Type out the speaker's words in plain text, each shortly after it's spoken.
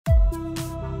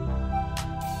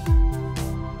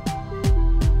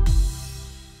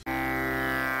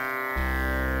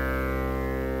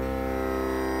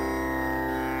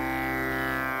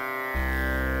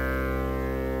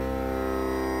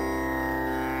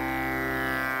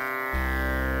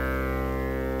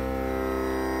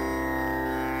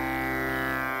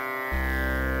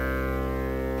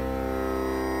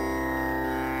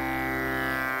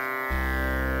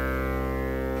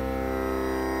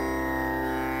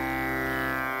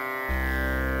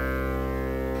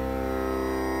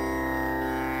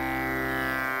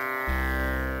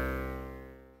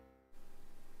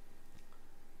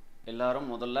எல்லாரும்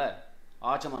முதல்ல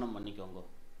ஆச்சமனம் பண்ணிக்கோங்க.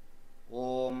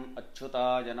 ஓம்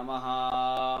அச்சுதாய நமஹ,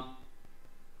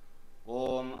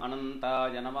 ஓம்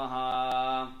அனந்தாய நமஹ,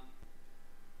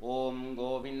 ஓம்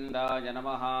கோவிந்தாய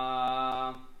நமஹ.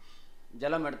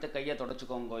 ஜலம் எடுத்து கையை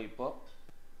தொடச்சுக்கோங்க. இப்போ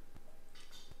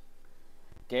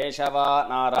கேசவா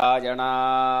நாராயணா,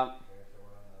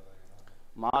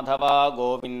 மாதவா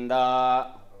கோவிந்தா,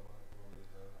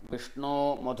 விஷ்ணு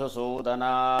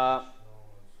மதுசூதனா,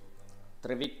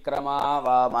 त्रिविक्रमा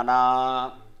वामना,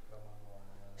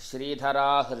 श्रीधरा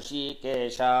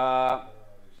हृषिकेशा,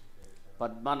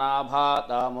 पद्मनाभा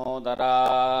दामोदरा.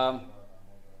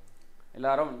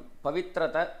 எல்லாரும்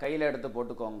பவித்திரத்தை கையில் எடுத்து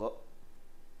போட்டுக்கோங்க.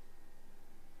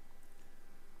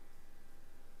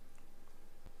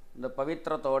 இந்த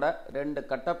பவித்திரத்தோட 2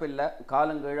 கட்டப்பில்லை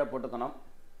காலுங்கீழே போட்டுக்கணும்.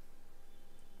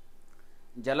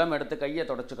 ஜலம் எடுத்து கையை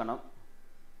தொடச்சுக்கணும்.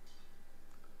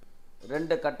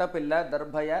 2 கட்டப்பில்லை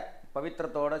தர்பய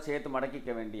பவித்திரத்தோட சேர்த்து மடக்கிக்க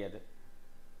வேண்டியது.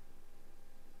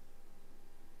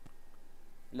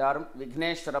 எல்லாரும்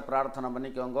விக்னேஸ்வர பிரார்த்தனை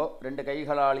பண்ணிக்கோங்க. 2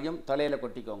 கைகளாலையும் தலையில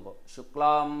கொட்டிக்கோங்க.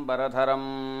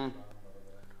 சுக்லாம்பரதரம்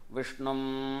விஷ்ணும்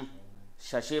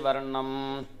சசிவர்ணம்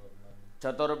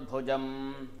சதுர்புஜம்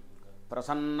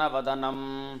பிரசன்னவதனம்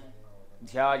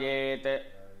த்யாயேத்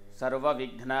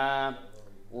சர்வவிக்ன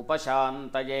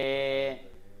உபசாந்தயே.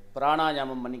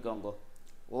 பிராணாயாமம் பண்ணிக்கோங்க.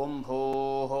 ஓம்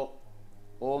பூஹ,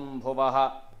 ஓம் புவஹ,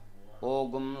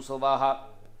 ஓகும் சுவஹ,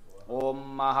 ஓம்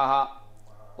மஹஹ,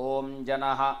 ஓம்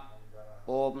ஜனஹ,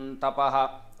 ஓம் தபஹ,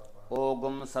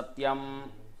 ஓகும் சத்யம்,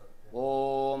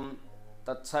 ஓம்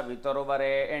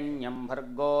தத்சவிதுர்வரேண்யம்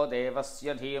भर्गो देवस्य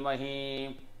धीमहि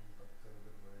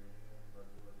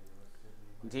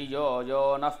धियो यो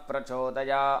नः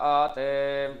प्रचोदयात्.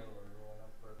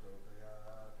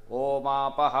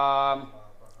 ओमापः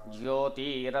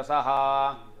ज्योतिरसः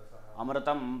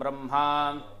अमृतं ब्रह्मा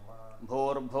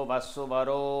भूर्भुवः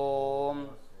सुवरोम्.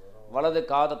 வலது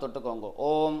காதை தொட்டுக்கோங்க.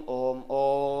 ஓம் ஓம்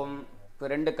ஓம். இப்போ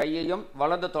 2 கையையும்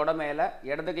வலது தொட மேலே,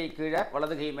 இடது கை கீழே,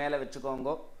 வலது கை மேலே வச்சுக்கோங்க.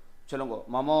 சொல்லுங்க.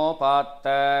 மமோபாத்த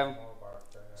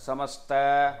சமஸ்த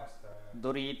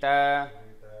துரித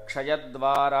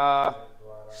க்ஷயத்வாரா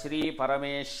ஸ்ரீ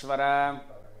பரமேஸ்வர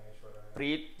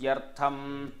प्रीत्यर्थम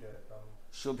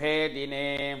शुभे दिने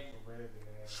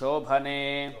शोभने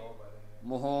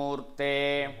मुहूर्ते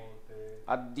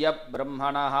अद्य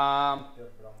ब्रह्मणः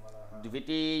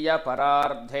द्वितीय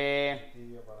परार्धे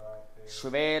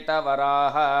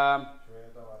श्वेतवराह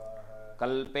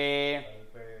कल्पे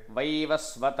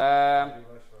वैवस्वत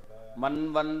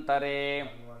मन्वन्तरे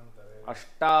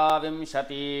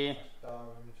अष्टाविंशति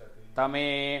तमे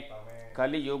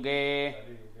कलियुगे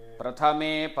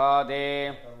प्रथमे पादे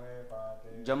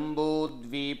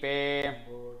जम्बूद्वीपे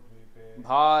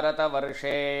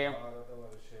भारतवर्षे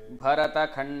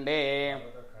भरतखण्डे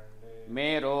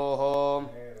मेरोः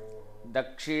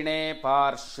दक्षिणे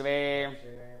पार्श्वे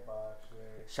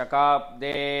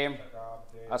शकाब्दे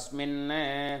अस्मिन्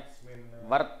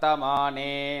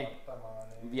वर्तमाने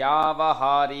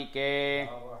व्यावहारिके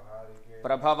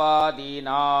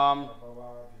प्रभवादीनां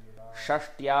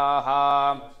षष्ट्याः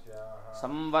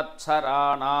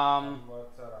संवत्सराणां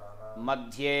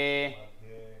मध्ये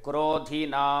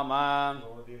क्रोधिनाम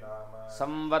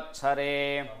संवत्सरे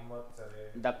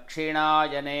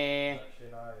दक्षिणायने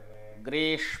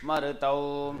ग्रीष्मऋतौ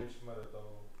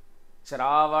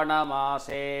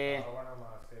श्रावणमासे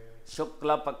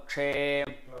शुक्लपक्षे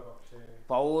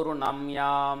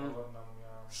पौर्णम्यां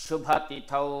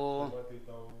शुभतिथौ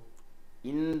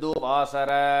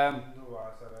इंदुवासर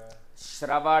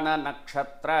श्रवण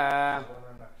नक्षत्र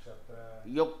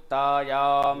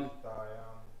युक्तायां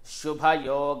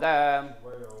शुभयोग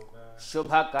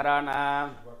शुभकरण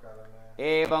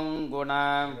एवं गुण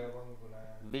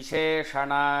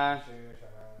विशेषण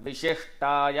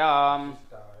विशिष्टायां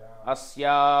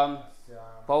अस्यां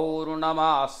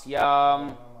पौर्णमास्यां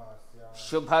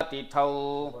शुभतिथौ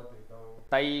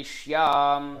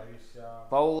तैष्यां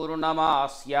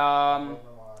पौर्णमास्यां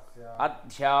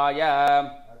अध्याय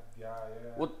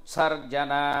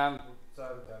उत्सर्जन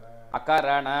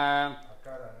अकरण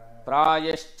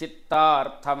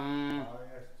प्रायश्चित्तार्थम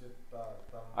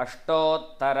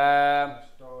अष्टोत्तर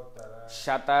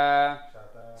शत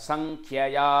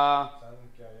संख्यया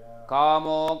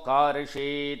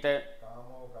कामोकार्षीत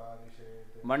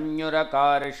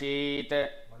मन्युरकार्षीत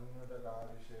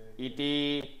इति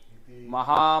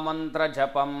महामंत्र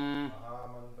जपम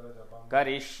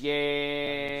करिष्ये.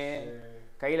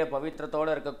 கையில் பவித்திரத்தோடு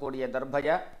இருக்கக்கூடிய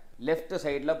தர்பையை லெஃப்ட்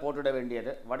சைடில் போட்டுட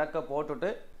வேண்டியது. வடக்க போட்டுட்டு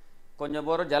கொஞ்சம்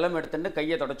போகிற ஜலம் எடுத்துட்டு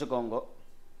கையை தொடச்சிக்கோங்க.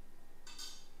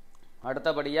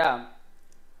 அடுத்தபடியாக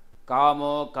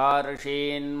காமோ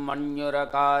கார்ஷீன்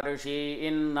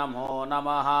மன்யுரகார்ஷீன் நமோ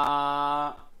நமஹ.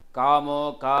 காமோ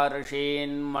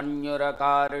கார்ஷீன்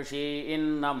மன்யுரகார்ஷீன்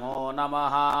நமோ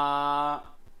நமஹ.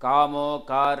 காமோ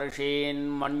கார்ஷீன்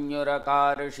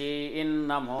மன்யுரகார்ஷீன்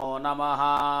நமோ நமஹ.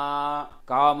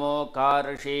 காமோ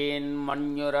கார்ஷீன்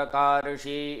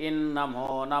மன்யுரகார்ஷீன் நமோ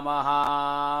நமஹ.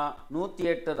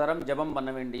 108 தரம் ஜபம் பண்ண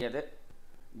வேண்டியது.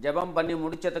 ஜபம் பண்ணி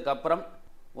முடிச்சதுக்கு அப்புறம்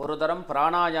ஒரு தரம்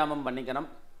பிராணாயாமம் பண்ணிக்கணும்.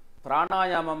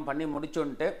 பிராணாயாமம் பண்ணி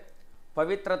முடிச்சுட்டு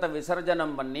பவித்திரத்தை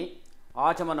விசர்ஜனம் பண்ணி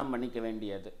ஆச்சமனம் பண்ணிக்க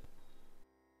வேண்டியது.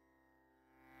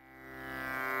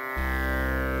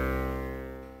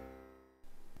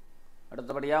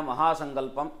 அடுத்தபடியாக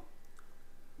மகாசங்கல்பம்.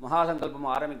 மகாசங்கல்பம்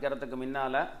ஆரம்பிக்கிறதுக்கு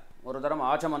முன்னால் ஒரு தரம்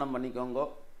ஆச்சமனம் பண்ணிக்கோங்கோ.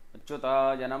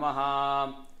 அச்சுதாய நமஹ,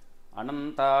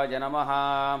 அனந்தாய நமஹ,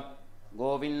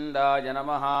 கோவிந்தாய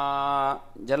நமஹ.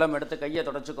 ஜலம் எடுத்து கையை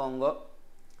தொடச்சிக்கோங்கோ.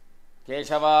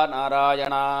 கேசவா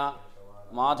நாராயணா,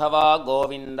 மாதவா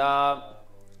கோவிந்தா,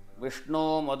 விஷ்ணு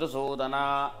மதுசூதனா,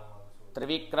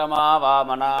 திரிவிக்ரமா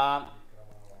வாமனா,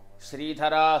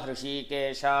 ஸ்ரீதரா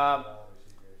ஹிருஷிகேஷா,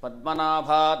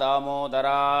 பத்மநாபா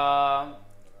தாமோதரா.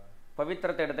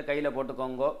 பவித்திரத்தை எடுத்து கையில்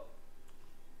போட்டுக்கோங்கோ.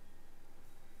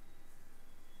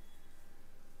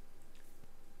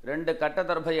 ரெண்டு கட்ட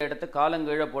தர்பையை எடுத்து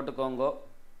காலங்கீழே போட்டுக்கோங்கோ.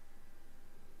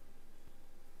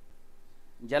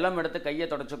 ஜலம் எடுத்து கையை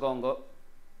தொடச்சிக்கோங்கோ.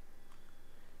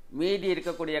 மீதி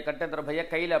இருக்கக்கூடிய கட்ட தர்பையை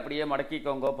கையில் அப்படியே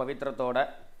மடக்கிக்கோங்கோ. பவித்திரத்தோட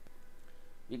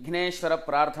விக்னேஸ்வர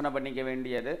பிரார்த்தனை பண்ணிக்க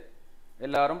வேண்டியது.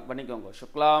 எல்லாரும் பண்ணிக்கோங்க.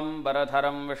 சுக்லாம்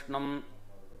பரதரம் விஷ்ணும்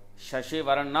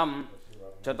शशिवर्णं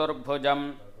चतुर्भुजं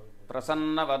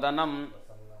प्रसन्नवदनं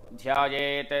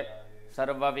ध्यायेत्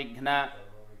सर्वविघ्न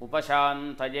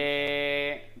उपशान्तये.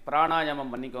 प्राणायामं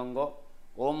பண்ணிக்கோங்கோ.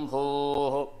 ஓம்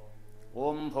பூः,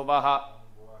 ஓம் भुवः,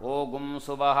 ஓம்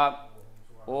சுவः,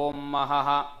 ஓம் महः,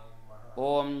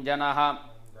 ஓம் जनः,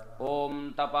 ஓம்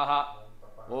तपः,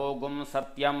 ஓம்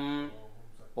सत्यं,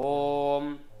 ஓம்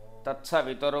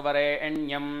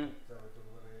तत्सवितुर्वरेण्यं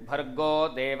भर्गो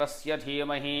देवस्य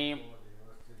धीमहि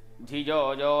धियो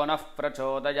यो नः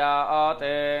प्रचोदयात्.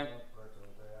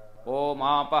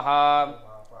 ओमापः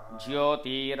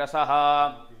ज्योतिरसः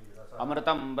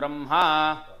अमृतं ब्रह्मा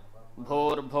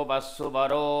भूर्भुवः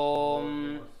सुवरों.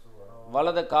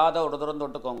 வலது காதை ஒரு தரம்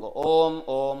தொட்டுக்கோங்க. ஓம்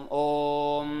ஓம்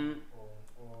ஓம்.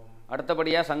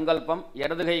 அடுத்தபடியாக சங்கல்பம்.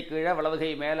 இடதுகை கீழே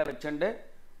வலதுகை மேலே வச்சுண்டு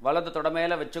வலது தொட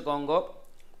மேலே வச்சுக்கோங்கோ.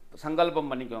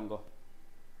 சங்கல்பம் பண்ணிக்கோங்கோ.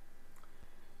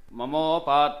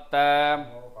 ममोपात्त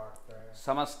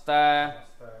समस्त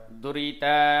दुरित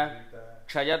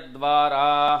क्षयद्वारा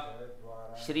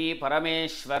श्री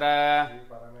परमेश्वर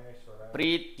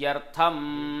प्रीत्यर्थं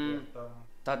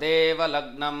तदेव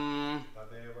लग्नं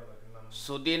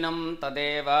सुदिनं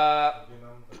तदेव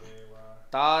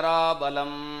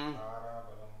ताराबलं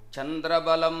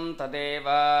चंद्रबलं तदेव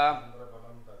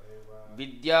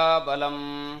विद्याबलं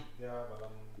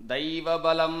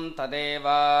दैवबलं तदेव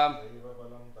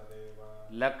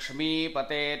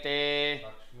लक्ष्मीपतेते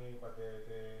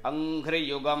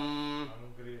अंघ्रियुगं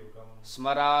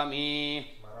स्मरामि.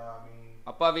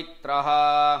 अपवित्रः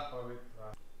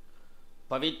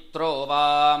पवित्रो वा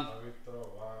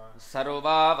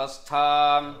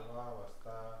सर्वावस्थां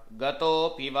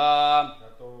गतोऽपि वा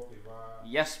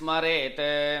यस्मरेत्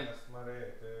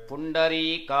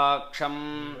पुण्डरीकाक्षं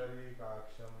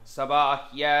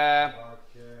सबाह्य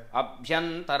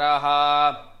अभ्यन्तरः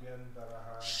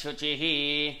शुचिः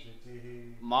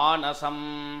मानसं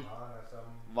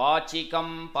वाचिकं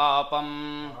पापं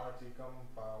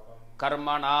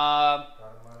कर्मणा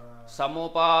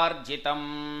समुपार्जितं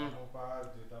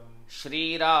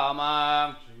श्रीराम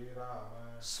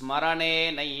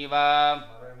स्मरणेनैव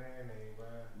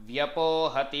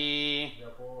व्यपोहति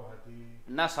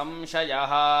न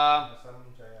संशयः.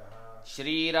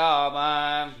 श्रीराम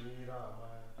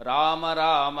राम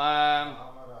राम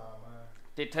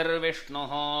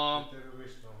तिथिर्विष्णुः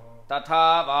तथा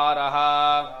वारः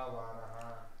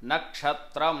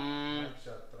नक्षत्रं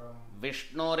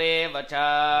विष्णुरेव च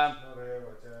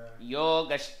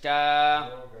योगश्च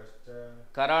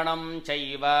करणं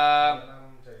चैव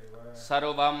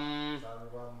सर्वं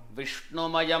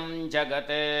विष्णुमयं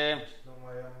जगत्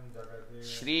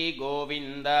श्री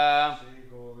गोविंद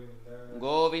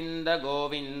गोविंद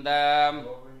गोविंद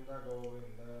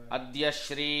अद्य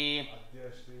श्री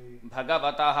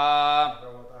भगवतः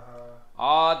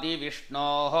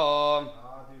आदिविष्णोः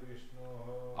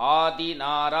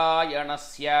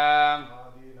आदिनारायणस्य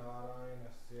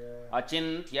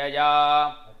अचिन्त्यया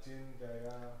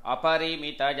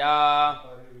अपरिमितया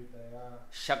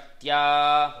शक्त्या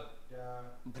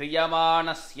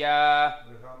ह्रियमाणस्य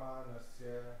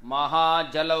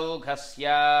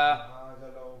महाजलौघस्य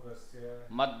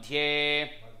मध्ये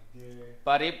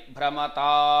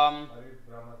परिभ्रमताम्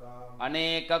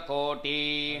अनेककोटि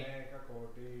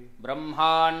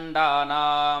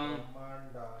ब्रह्माण्डानां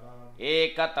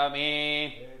एकतमे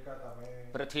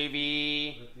पृथिवी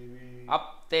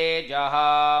अप्तेजः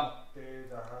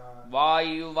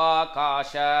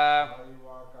वायुवाकाश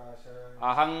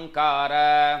अहंकार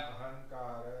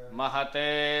महत्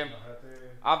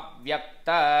अव्यक्त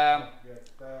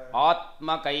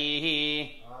आत्मकैः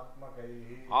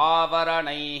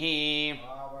आवरणैः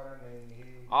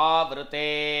आवृते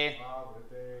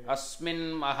अस्मिन्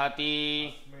महति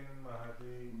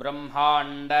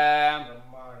ब्रह्माण्ड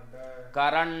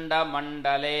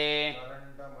करण्डमण्डले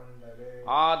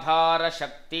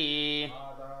आधारशक्ति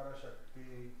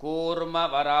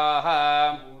कूर्मवराह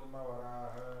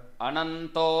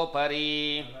अनन्तोपरि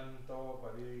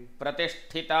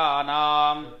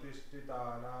प्रतिष्ठितानां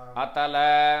अतल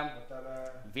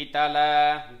वितल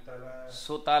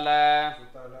सुतल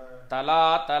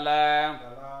तलातल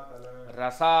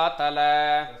रसातल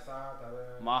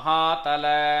महातल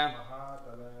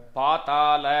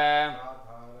पाताल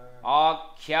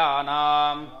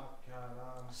आख्यानां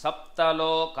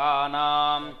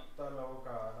सप्तलोकानां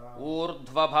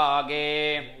ऊर्ध्वभागे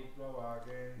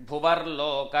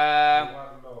भुवर्लोक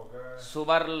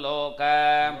सुवर्लोक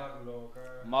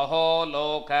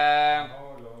महोलोक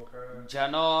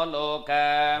जनोलोक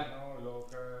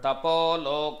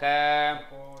तपोलोक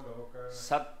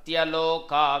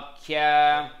सत्यलोकाख्य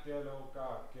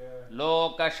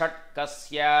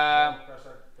लोकषट्कस्य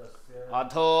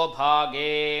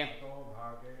अधोभागे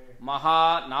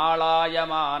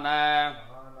महानालायमान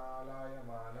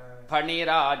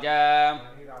फणिराज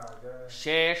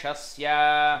शेषस्य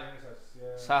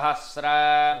सहस्र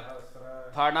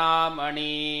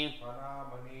फणामणि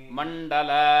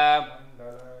मंडल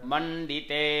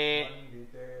मंडिते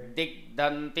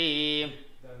दिग्दन्ति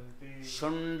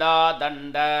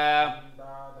शुण्डादण्ड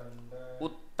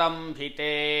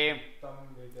उत्तंभिते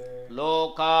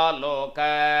लोकालोक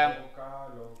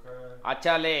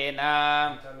अचलेन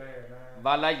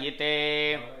वलयिते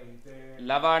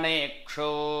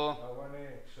लवणेक्षु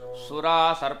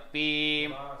सुरासर्पी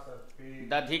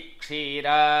दधिक्षीर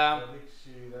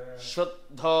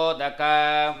शुद्धोदक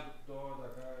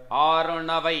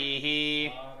आर्णवैः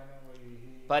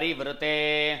परिवृते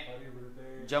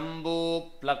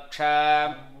जम्बूप्लक्ष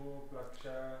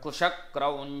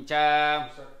कुशक्रौञ्च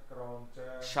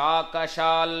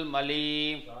शाकशाल्मली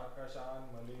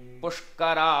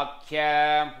पुष्कराख्य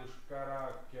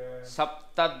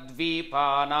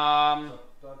सप्तद्वीपानां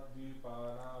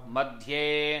मध्ये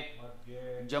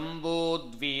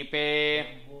जम्बूद्वीपे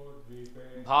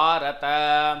भारत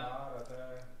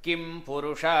किं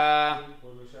पुरुष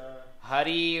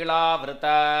हरीलावृत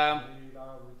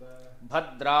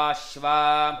भद्राश्व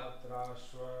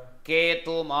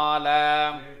केतुमाल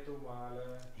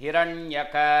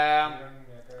हिरण्यक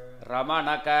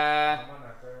रमणक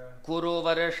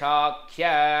कुरुवर्षाख्य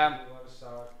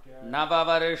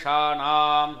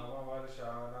नववर्षाणां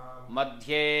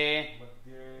मध्ये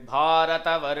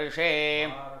भारतवर्षे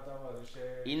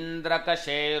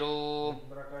इन्द्रकशेरु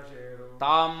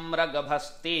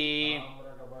ताम्रगभस्ति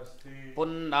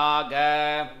पुन्नाग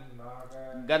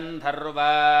गन्धर्व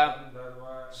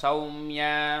सौम्य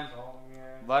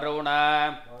वरुण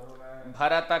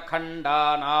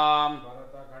भरतखण्डानां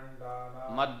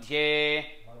मध्ये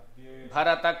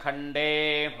भरतखण्डे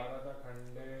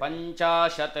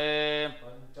 50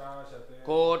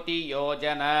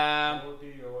 कोटियोजन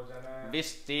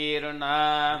विस्तीर्ण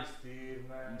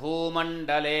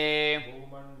भूमण्डले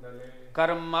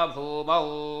कर्मभूमौ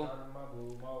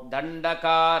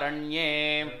दण्डकारण्ये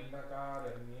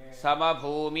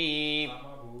समभूमि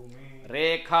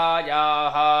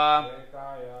रेखायाः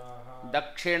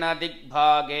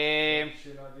दक्षिणदिग्भागे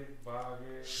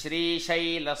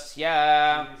श्रीशैलस्य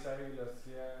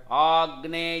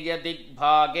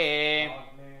आग्नेयदिग्भागे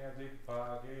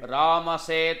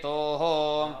रामसेतोः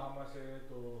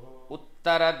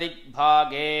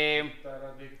उत्तरदिग्भागे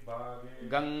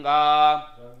गंगा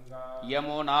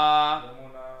यमुना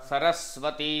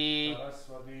सरस्वती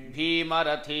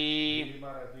भीमरथी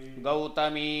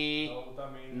गौतमी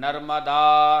नर्मदा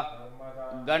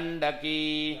गंडकी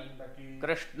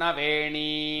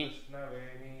कृष्णवेणी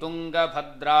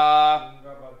तुंगभद्रा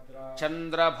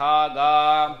चंद्रभागा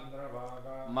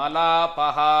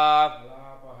मलापः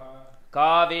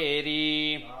कावेरी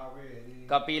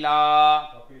कपिला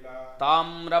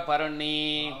ताम्रपर्णी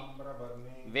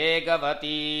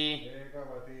वेगवती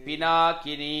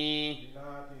पिनाकिनी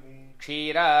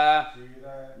क्षीर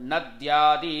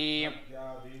नद्यादि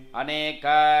अनेक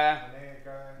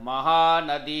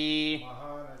महानदी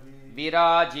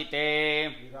विराजिते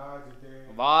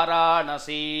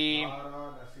वाराणसी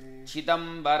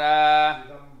चिदंबर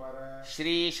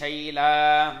श्रीशैल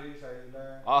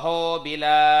अहोबिल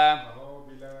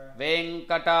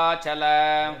वेंकटाचल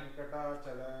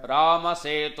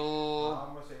रामसेतु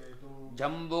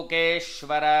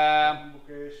जम्बुकेश्वर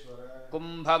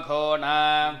कुंभकोण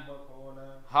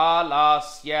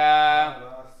हालास्य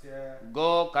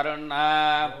गोकर्ण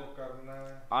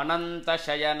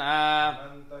अनंतशयन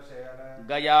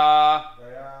गया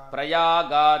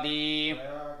प्रयागादि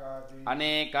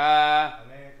अनेक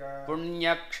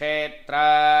पुण्यक्षेत्र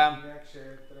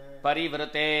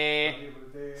परिवृते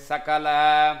सकल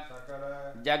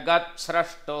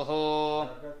जगत्स्रष्टुः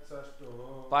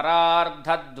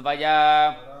परार्धद्वय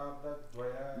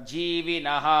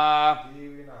जीविनः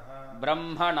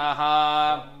ब्रह्मणः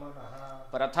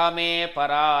प्रथमे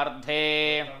परार्धे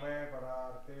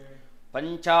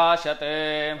पंचाशत्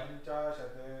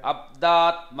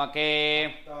अब्दात्मके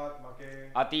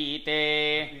अतीते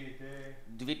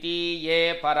द्वितीये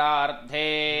परार्धे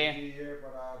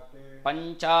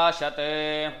पंचाशत्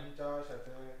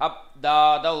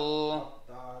अब्दादौ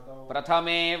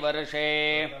प्रथमे वर्षे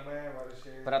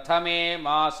प्रथमे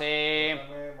मासे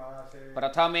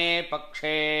प्रथमे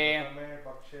पक्षे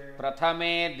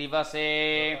प्रथमे दिवसे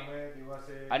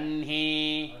अन्ही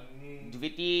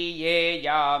द्वितीये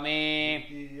यामे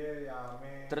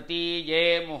तृतीये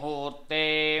मुहूर्ते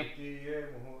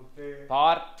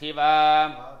पार्थिव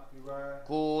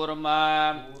कूर्म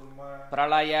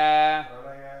प्रलय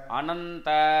अनंत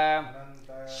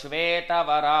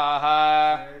श्वेतवराह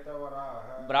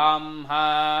ब्राह्म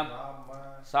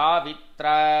सावित्र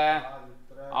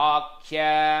आख्य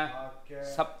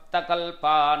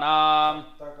सप्तकल्पानां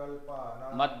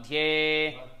मध्ये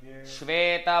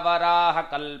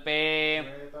श्वेतवराहकल्पे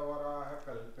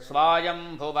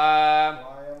स्वायंभुव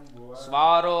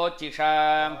स्वारोचिष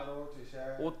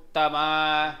उत्तम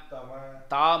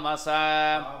तामस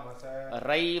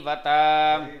रैवत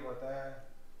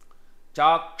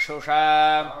चाक्षुष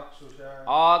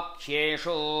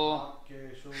आख्येषु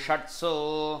षट्सु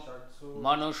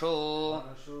मनुषु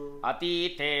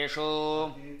अतीतेषु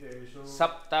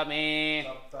सप्तमे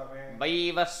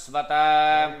वैवस्वत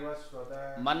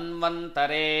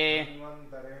मन्वन्तरे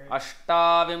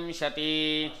अष्टाविंशति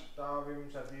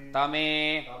तमे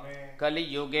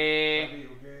कलियुगे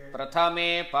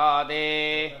प्रथमे पादे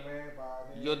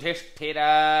युधिष्ठिर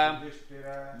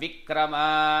विक्रम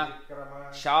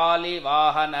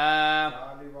शालिवाहन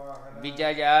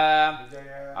विजय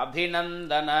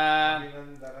अभिनंदन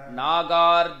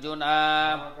नागार्जुन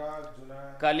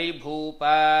कलिभूप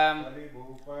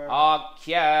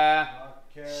आख्य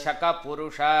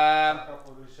शकपुरुष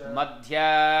मध्य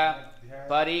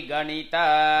परिगणित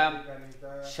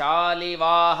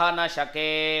शालिवाहन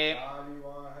शके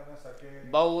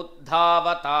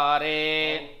बौद्धावतारे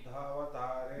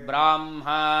ब्राह्म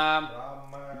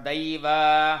दैव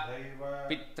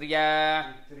पित्र्य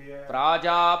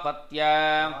प्राजापत्य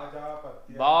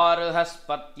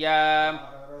बार्हस्पत्य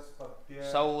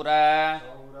सौर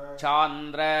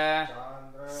चांद्र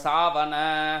सावन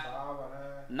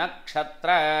नक्षत्र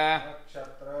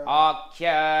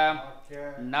आख्य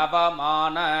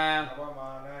नवमान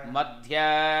मध्य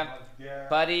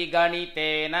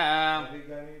परिगणितेन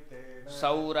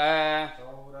सौर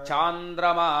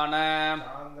चांद्रमान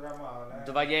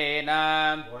द्वयेन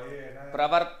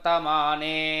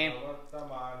प्रवर्तमाने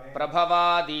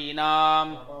प्रभवादीनां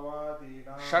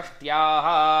षष्ट्याः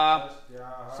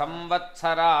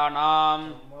संवत्सराणां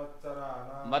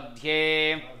मध्ये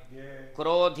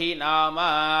क्रोधिनाम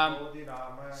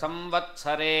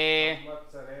संवत्सरे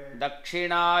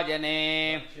दक्षिणायने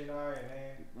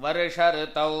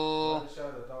वर्षऋतौ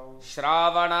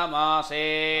श्रावणमासे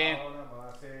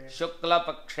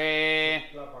शुक्लपक्षे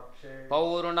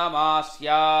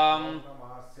पौर्णमास्यां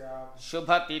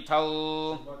शुभतिथौ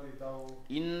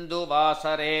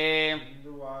इंदुवासरे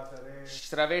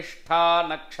श्रविष्ठा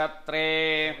नक्षत्रे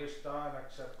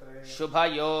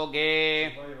शुभयोगे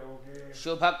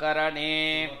शुभकरणे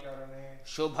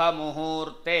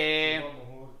शुभमुहूर्ते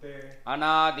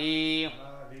अनादि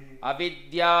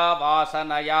अविद्या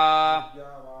वासनया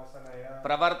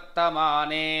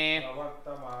प्रवर्तमाने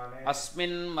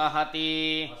अस्मिन् महति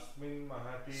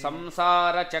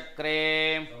संसार चक्रे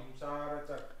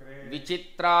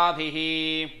विचित्राभिः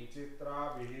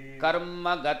कर्म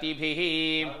गतिभिः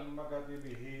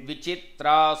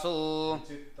विचित्रासु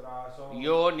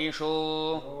योनिषु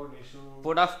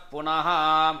पुनः पुनः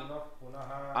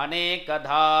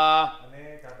अनेकधा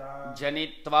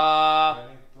जनित्वा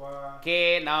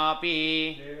केनापि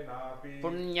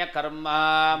पुण्यकर्म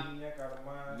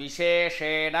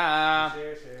विशेषेण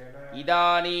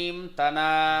इदानीन्तन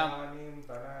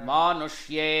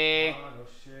मानुष्ये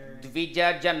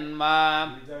द्विजजन्म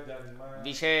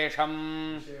विशेषं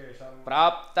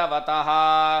प्राप्तवतः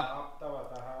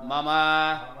मम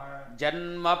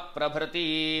जन्म प्रभृति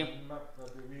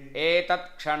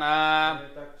एतत्क्षण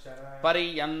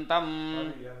पर्यन्तं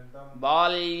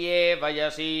बाल्ये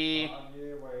वयसि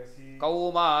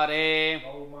कौमारे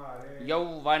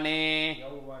यौवने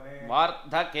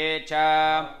वार्धके च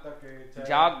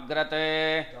जाग्रते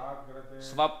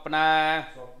स्वप्न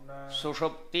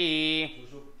सुषुप्ति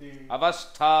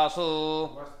अवस्थासु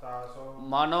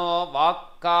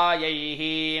मनोवाक्कायैः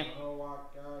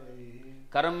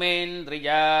कर्मेन्द्रिय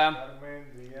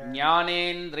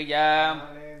ज्ञानेन्द्रिय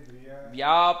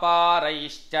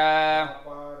व्यापारैश्च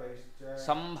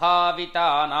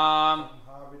संभावितानां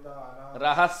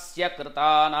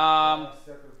रहस्यकृतानां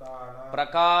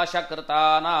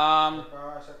प्रकाशकृतानां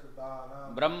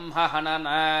ब्रह्महनन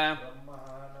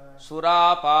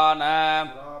सुरापान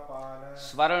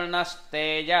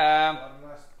स्वर्णस्तेय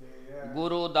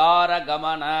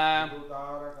गुरुदारगमन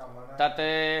तत्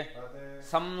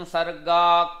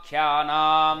संसर्गाख्यानां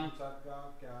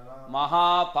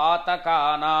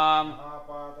महापातकानां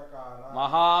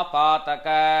महापातक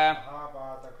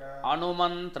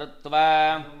अनुमन्त्रित्व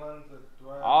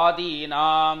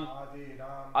आदीनां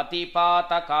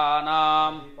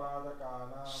अतिपातकानां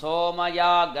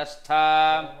सोमयागस्थ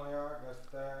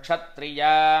क्षत्रिय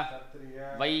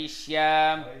वैश्य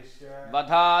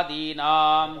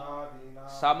वधादीनां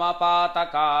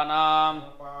समपातकानां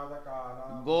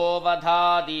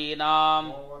गोवधादीनां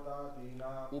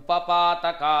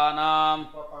उपपातकानां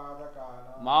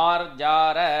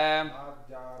मार्जार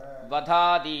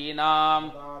वधादीनां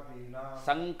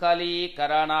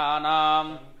संकलीकरणानां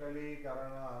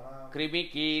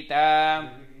कृमिकीट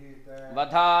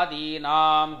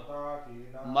वधादीनां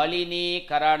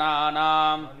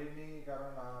मलिनीकरणानां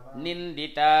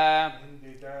निंदित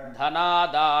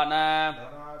धनादान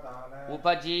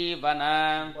उपजीवन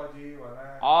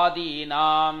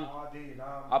आदीनां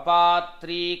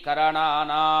अपात्रीकरणानां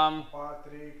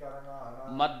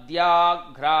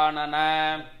मद्याघ्राणन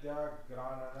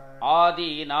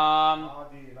आदीनां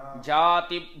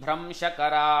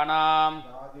जातिभ्रंशकराणां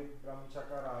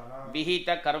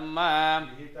विहितकर्म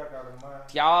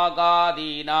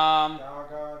त्यागादीनां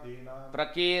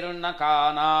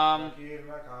प्रकीर्णकानां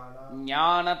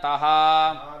ज्ञानतः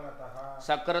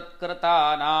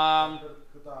सकृत्कृतानां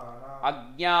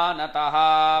अज्ञानतः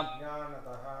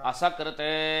असकृत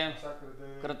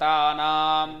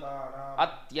कृतानां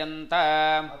अत्यन्त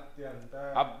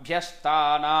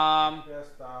अभ्यस्तानां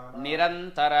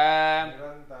निरन्तर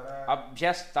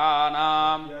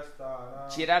अभ्यस्तानां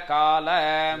चिरकाल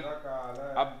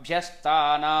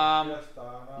अभ्यस्तानां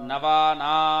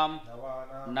नवानां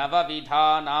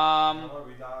नवविधानां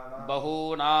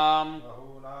बहूनां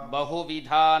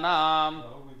बहुविधानां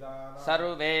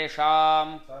सर्वेषां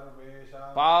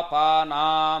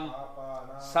पापानां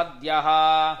सद्यः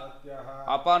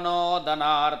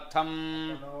अपनोदनार्थं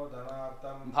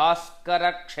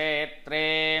भास्करक्षेत्रे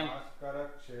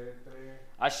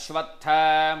अश्वत्थ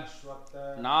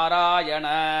नारायण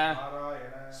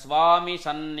स्वामी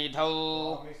सन्निधौ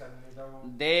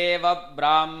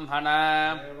देवब्राह्मण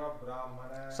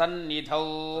सन्निधौ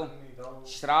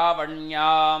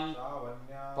श्रावण्यां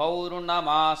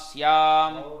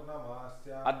पौर्णमास्यां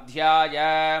अध्याय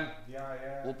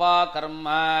उपाकर्म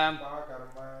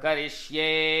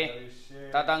करिष्ये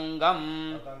तदंगं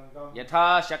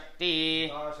यथाशक्ति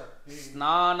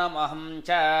स्नानमहं च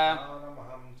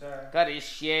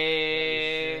करिष्ये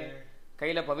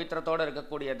கையில பவித்திரத்தோட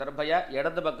இருக்கக்கூடிய தர்பையை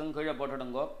இடது பக்கம் கீழே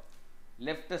போட்டுடுங்கோ.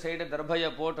 லெஃப்ட் சைடு தர்பையை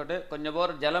போட்டுட்டு கொஞ்சம்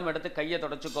போர் ஜலம் எடுத்து கையை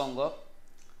தொடச்சுக்கோங்கோ.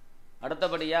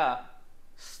 அடுத்தபடியாக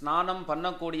ஸ்நானம்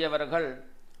பண்ணக்கூடியவர்கள்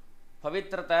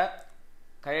பவித்திரத்தை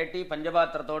கழட்டி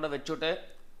பஞ்சபாத்திரத்தோடு வச்சுட்டு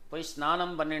போய்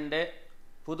ஸ்நானம் பண்ணிண்டு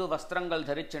புது வஸ்திரங்கள்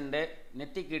தரிச்சுண்டு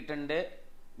நெத்திக்கிட்டுண்டு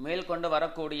மேல்கொண்டு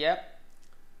வரக்கூடிய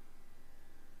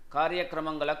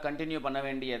காரியக்கிரமங்களை கண்டினியூ பண்ண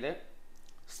வேண்டியது.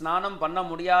 ஸ்நானம் பண்ண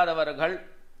முடியாதவர்கள்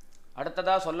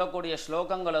அடுத்ததாக சொல்லக்கூடிய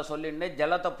ஸ்லோகங்களை சொல்லிட்டு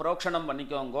ஜலத்தை புரோக்ஷணம்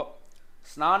பண்ணிக்கோங்கோ.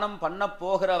 ஸ்நானம் பண்ண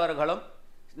போகிறவர்களும்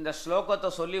இந்த ஸ்லோகத்தை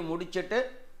சொல்லி முடிச்சுட்டு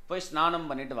போய் ஸ்நானம்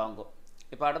பண்ணிட்டு வாங்கோ.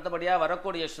 இப்போ அடுத்தபடியாக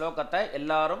வரக்கூடிய ஸ்லோகத்தை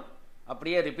எல்லாரும்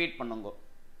அப்படியே ரிப்பீட் பண்ணுங்கோ.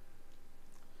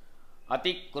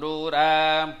 அதிக்ரூர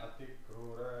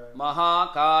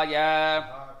மகாகாய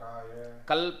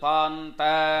கல்பாந்த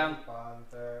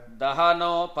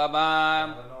தஹனோபம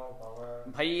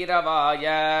பைரவாய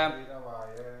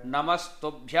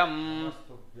நமஸ்துப்யம்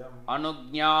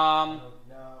அனுஜ்ஞாம்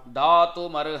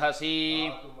தாதுமர்ஹசி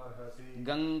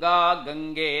கங்கா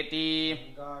கங்கேதி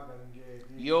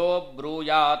யோ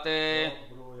ப்ரூயாத்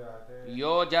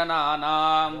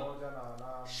யோஜனானாம்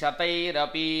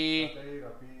சதைரபி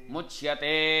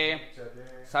முச்யதே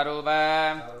சர்வ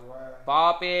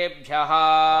பாபேப்யஹ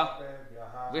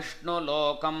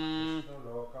விஷ்ணுலோகம்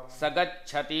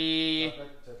சகச்சதி.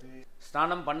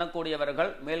 ஸ்நானம்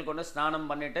பண்ணக்கூடியவர்கள் மேல் கொண்டு ஸ்நானம்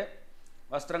பண்ணிட்டு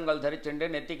வஸ்திரங்கள் தரிச்சுண்டு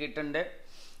நெத்திக்கிட்டுண்டு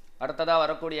அடுத்ததாக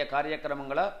வரக்கூடிய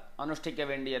காரியக்கிரமங்களை அனுஷ்டிக்க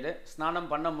வேண்டியது. ஸ்நானம்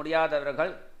பண்ண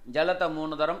முடியாதவர்கள் ஜலத்தை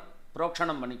 3 தரம்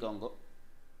புரோக்ஷணம் பண்ணிக்கோங்க.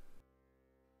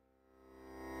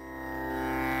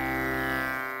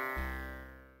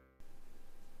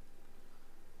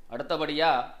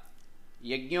 அடுத்தபடியாக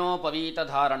யஜ்ஞோபவீத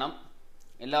தாரணம்.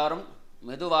 எல்லாரும்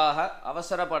மெதுவாக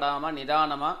அவசரப்படாமல்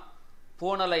நிதானமாக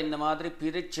பூனலை இந்த மாதிரி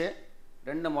பிரித்து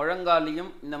 2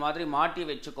 முழங்காலையும் இந்த மாதிரி மாட்டி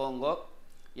வச்சுக்கோங்கோ.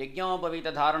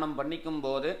 யஜ்ஞோபவீத தாரணம் பண்ணிக்கும்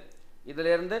போது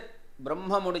இதிலேருந்து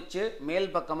பிரம்ம முடிச்சு மேல்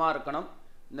பக்கமாக இருக்கணும்.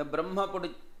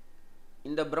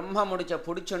 இந்த பிரம்ம முடிச்ச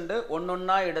பிடிச்சுண்டு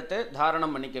ஒன்றொன்னா எடுத்து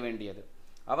தாரணம் பண்ணிக்க வேண்டியது.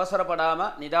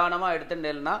 அவசரப்படாமல் நிதானமாக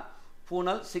எடுத்துட்டேன்னா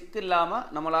பூனல் சிக்கு இல்லாமல்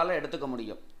நம்மளால் எடுத்துக்க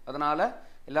முடியும். அதனால்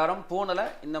எல்லாரும் பூனலை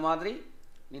இந்த மாதிரி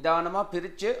நிதானமாக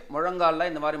பிரித்து முழங்காலில்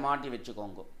இந்த மாதிரி மாட்டி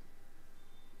வச்சுக்கோங்க.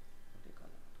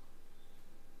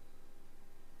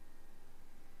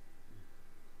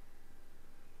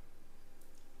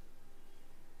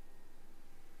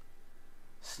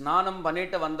 ஸ்நானம்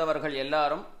பண்ணிட்டு வந்தவர்கள்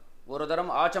எல்லாரும் ஒரு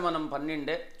தரம் ஆச்சமனம்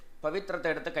பண்ணிண்டு பவித்திரத்தை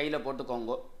எடுத்து கையில்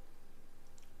போட்டுக்கோங்க.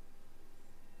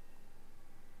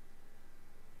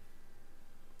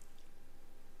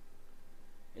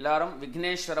 எல்லாரும்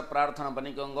விக்னேஸ்வர பிரார்த்தனை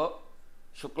பண்ணிக்கோங்க.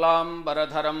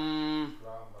 சுக்லாம்பரதரம்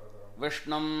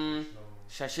விஷ்ணும்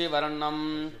சசிவர்ணம்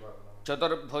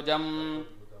சதுர்புஜம்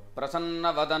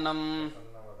பிரசன்னவதனம்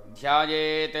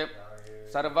த்யாயேத்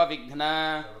சர்வவிக்ன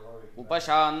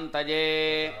உபசாந்தயே.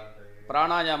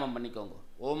 பிராணாயாமம் பண்ணிக்கோங்க.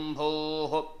 ஓம்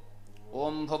பூஹ்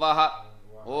ஓம் புவஹ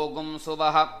ஓகும்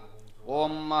சுவஹ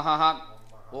ஓம் மஹஹ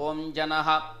ஓம் ஜனஹ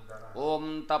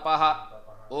ஓம் தபஹ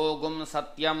ஓகும்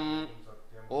சத்யம்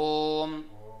ஓம்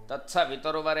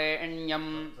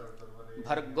தத்சவிதுர்வரேண்யம்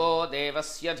भर्गो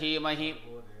देवस्य धीमहि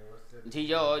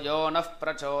धियो यो नः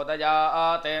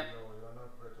प्रचोदयात्.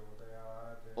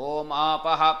 ओम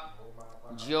आपः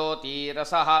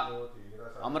ज्योतिरसः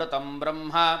अमृतं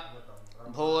ब्रह्म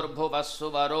भूर्भुवः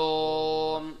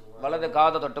सुवरोम. वलது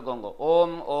காது தொட்டுக்கோங்க.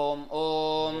 ஓம் ஓம்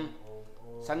ஓம்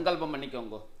சங்கல்பம்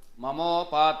பண்ணிக்கோங்க.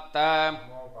 மமோபாத்த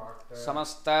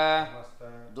समस्त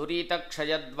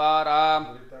दुरितक्षयद्वारा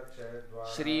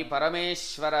श्री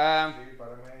परमेश्वर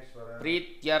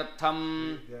प्रीत्यर्थम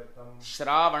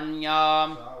श्रावण्यां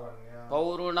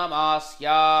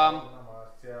पौर्णमास्यां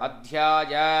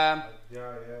अध्याय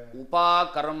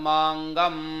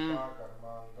उपाकर्मांगं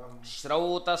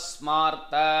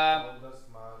श्रौतस्मार्त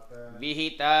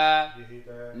विहित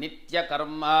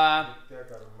नित्यकर्म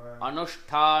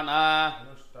अनुष्ठान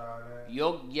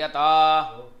योग्यता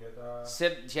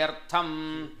सिद्ध्यर्थम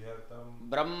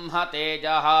ब्रह्म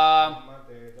तेजः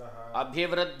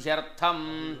अभिवृद्ध्यर्थम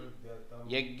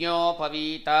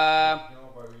यज्ञोपवीत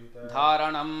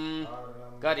धारणम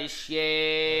करिष्ये.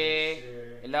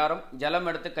 எல்லாரும் ஜலம்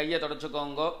எடுத்து கையை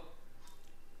தொடச்சுக்கோங்க.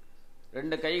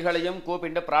 2 கைகளையும்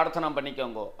கூப்பிட்டு பிரார்த்தனை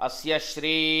பண்ணிக்கோங்க. அஸ்ய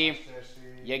ஸ்ரீ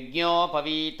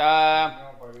யஜ்ஞோபவீத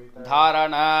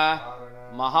தாரண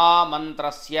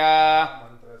மகாமந்திரஸ்ய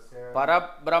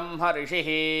परब्रह्म ऋषिः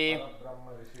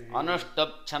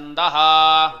अनुष्टुप् छन्दः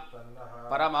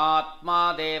परमात्मा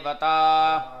देवता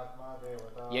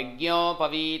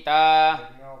यज्ञोपवीत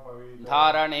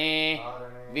धारणे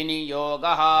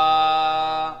विनियोगः.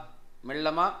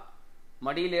 மெல்லமா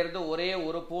மடியிலிருந்து ஒரே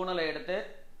ஒரு பூணலை எடுத்து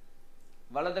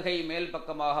வலது கை மேல்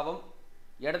பக்கமாகவும்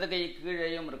இடது கை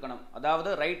கீழேயும் இருக்கணும். அதாவது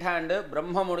ரைட் ஹேண்டு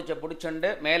பிரம்ம முடிச்ச பிடிச்சுண்டு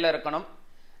மேலே இருக்கணும்.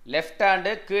 லெஃப்ட்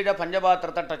ஹேண்டு கீழே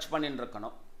பஞ்சபாத்திரத்தை டச் பண்ணிட்டு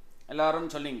இருக்கணும். எல்லாரும்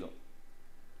சொல்லிங்கோ.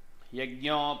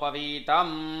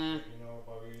 யஜ்ஞோபவீதம்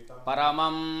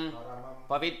பரமம்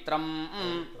பவித்ரம்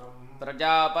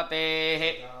பிரஜாபதேஹ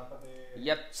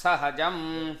யத்சஹஜம்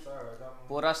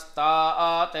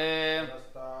புரஸ்தாத்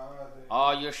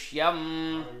ஆயுஷ்யம்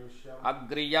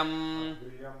अग्रियं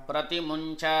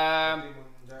प्रतिमुञ्च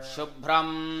शुभ्रं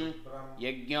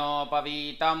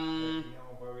यज्ञोपवीतं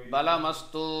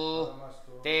बलमस्तु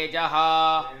तेजः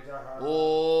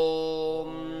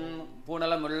ओम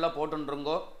பூணலம் உள்ள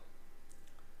போட்டுருங்கோ.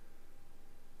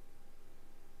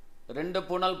 2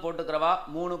 பூணல் போட்டுக்கிறவா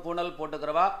 3 பூணல்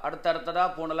போட்டுக்கிறவா அடுத்தடுத்ததா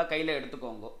பூணலை கையில்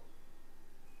எடுத்துக்கோங்க.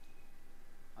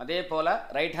 அதே போல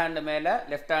ரைட் ஹேண்ட் மேலே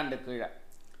லெஃப்ட் ஹேண்டு கீழே.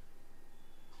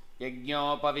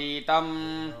 யஜ்ஞோபவீதம்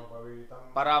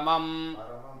பரமம்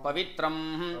பவித்ரம்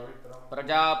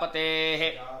பிரஜாபதேஹ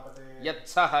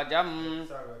யத்சஹஜம்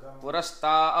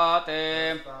புரஸ்தாத்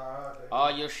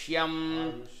ஆயுஷ்யம்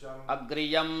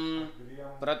அக்ரியம்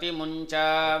பிரதிமுஞ்ச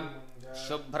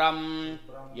शुभ्रं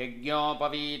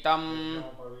यज्ञोपवीतं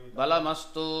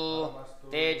बलमस्तु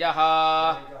तेजः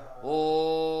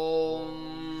ओम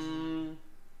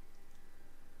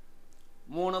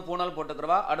 3 பூணல்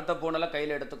போட்டுக்கிறவா அடுத்த பூணலை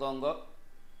கையில் எடுத்துக்கோங்க.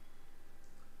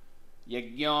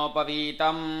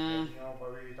 यज्ञोपवीतं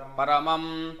परमं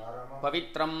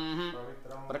पवित्रं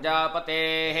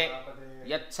प्रजापतेः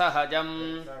यत्सहजं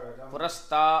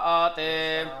पुरस्तात्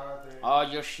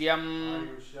आयुष्यं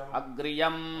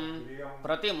अग्रियं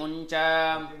प्रतिमुञ्च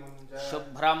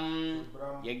शुभ्रं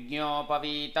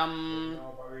यज्ञोपवीतं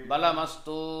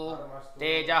बलमस्तु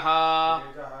तेजः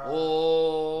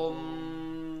ओम.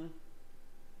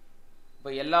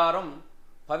 இப்போ எல்லாரும்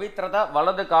பவித்ரதை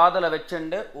வலது காதில்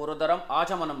வச்சுண்டு ஒரு தரம்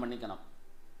ஆச்சமனம் பண்ணிக்கணும்.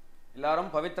 எல்லாரும்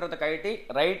பவித்ரத்தை கழட்டி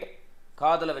ரைட்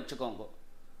காதில் வச்சுக்கோங்க,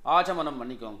 ஆச்சமனம்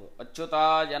பண்ணிக்கோங்க.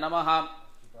 அச்சுதாய நமஹ,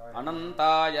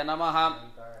 அனந்தாய நமஹ,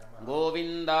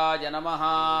 கோவிந்தாய நமஹ.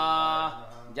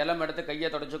 ஜலம் எடுத்து கையை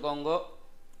தொடச்சுக்கோங்க.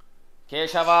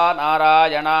 கேசவா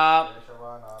நாராயணா,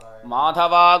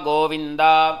 மாதவா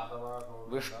கோவிந்தா,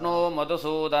 விஷ்ணு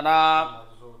மதுசூதனா,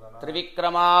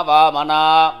 திரிவிக்ரமா வாமனா,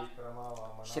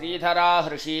 ஸ்ரீதரா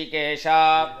ஹிருஷிகேஷா,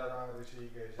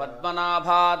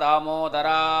 பத்மநாபா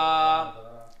தாமோதரா.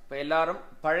 இப்போ எல்லாரும்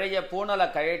பழைய பூணலை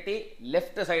கழட்டி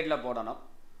லெஃப்ட் சைடில் போடணும்.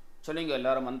 சொல்லுங்க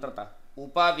எல்லாரும் மந்திரத்தை.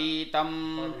 உபவீதம்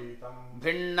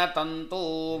பின்னதந்து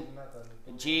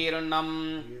ஜீர்ணம்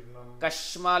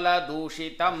கஷ்மல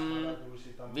தூஷிதம்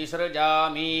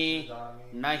விசೃஜாமி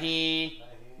நஹி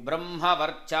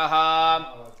பிரம்மவர்ச்சः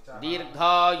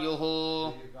தீர்காயுः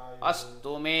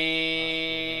அஸ்து மே.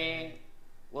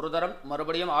 ஒரு தரம்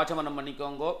மறுபடியும் ஆச்சமனம்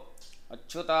பண்ணிக்கோங்கோ.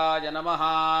 அச்சுதாய நமஹ,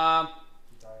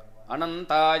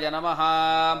 அனந்தாய நமஹ,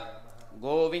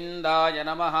 கோவிந்தாய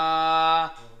நமஹ.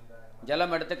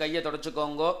 ஜலம் எடுத்து கையை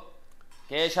தொடச்சுக்கோங்கோ.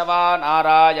 கேசவா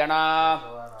நாராயணா,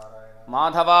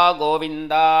 மாதவா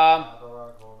கோவிந்தா,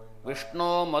 விஷ்ணு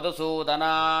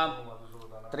மதுசூதனா,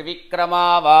 திரிவிக்ரமா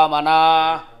வாமனா,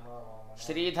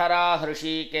 ஸ்ரீதரா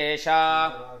ஹிருஷிகேஷா,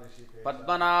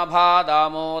 பத்மநாபா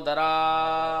தாமோதரா.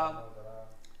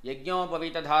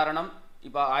 யஜ்ஞோபவீத தாரணம்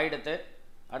இப்போ ஆயிடுத்து.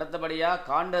 அடுத்தபடியாக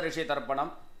காண்ட ரிஷி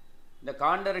தர்ப்பணம். இந்த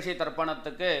காண்ட ரிஷி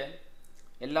தர்ப்பணத்துக்கு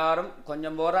எல்லாரும்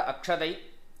கொஞ்சம் போகிற அக்ஷதை,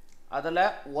 அதில்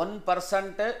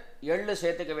 1% எள்ளு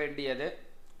சேர்த்துக்க வேண்டியது.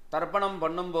 தர்ப்பணம்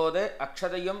பண்ணும்போது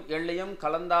அக்ஷதையும் எள்ளையும்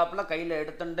கலந்தாப்பில் கையில்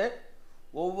எடுத்துட்டு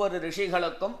ஒவ்வொரு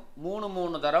ரிஷிகளுக்கும்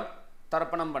 3 தரம்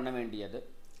தர்ப்பணம் பண்ண வேண்டியது.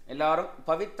 எல்லாரும்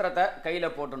பவித்திரத்தை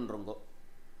கையில் போட்டுருங்கோ.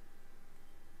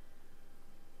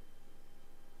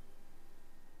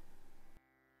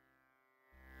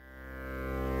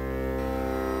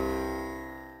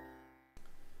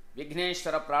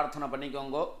 விக்னேஸ்வர பிரார்த்தனை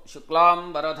பண்ணிக்கோங்கோ.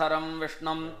 சுக்லாம்பரதரம்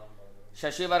விஷ்ணம்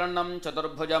சசிவர்ணம்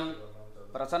சதுர்புஜம்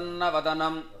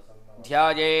பிரசன்னவதனம்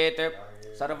தியாயேத்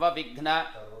சர்வவிக்ன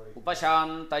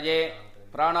உபசாந்தயே.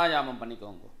 பிராணாயாமம்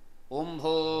பண்ணிக்கோங்க. ஓம்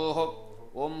பூஹ்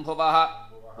ஓம் புவஹ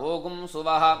ஓகும்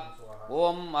சுவஹ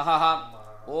ஓம் மஹஹ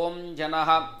ஓம் ஜனஹ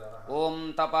ஓம்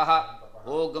தபஹ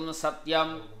ஓகும்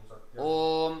சத்யம்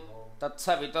ஓம்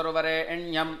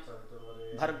தத்சவிதுர்வரேண்யம்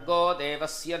भर्गो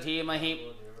देवस्य धीमहि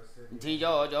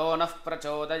धियो यो नः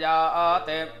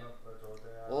प्रचोदयात्.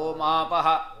 ओमापः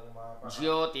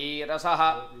ज्योतिरसः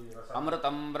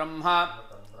अमृतं ब्रह्म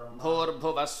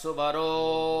भूर्भुवः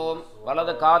सुवरों.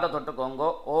 वलது காதை தொட்டுக்கோங்கோ.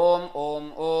 ஓம் ஓம்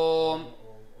ஓம்.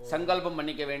 சங்கல்பம்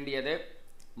பண்ணிக்க வேண்டியது.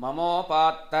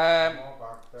 மமோபாத்த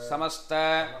समस्त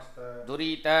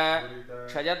दुरीत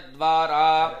क्षयद्वारा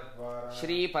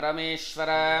श्री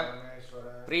परमेश्वर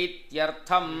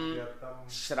प्रीत्यर्थम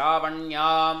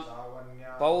श्रावण्यां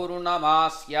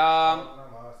पौर्णमास्यां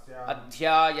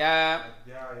अध्याय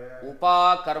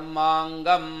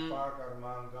उपाकर्मांगम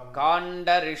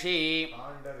कांडऋषि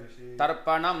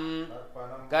तर्पणम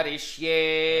करिष्ये.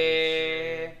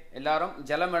 எல்லாரும்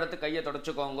ஜலம் எடுத்து கையை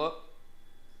தொடச்சுக்கோங்க.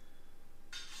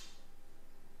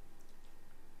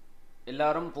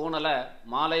 எல்லாரும் பூனலை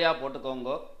மாலையா போட்டுக்கோங்க.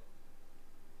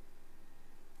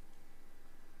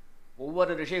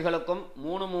 ஒவ்வொரு ரிஷிகளுக்கும்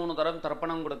 3 தரம்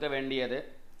தர்ப்பணம் கொடுக்க வேண்டியது.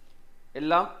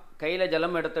 எல்லாம் கையில்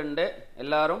ஜலம் எடுத்துண்டு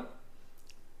எல்லாரும்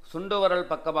சுண்டு வரல்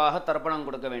பக்கமாக தர்ப்பணம்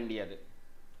கொடுக்க வேண்டியது.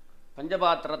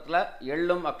 பஞ்சபாத்திரத்தில்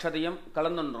எள்ளும் அக்ஷதையும்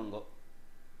கலந்துருங்கோ.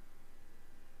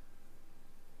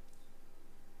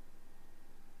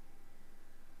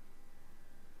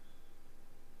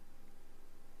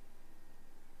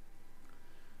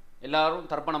 எல்லாரும்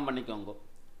தர்ப்பணம் பண்ணிக்கோங்க.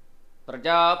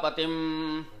 பிரஜாபதிம்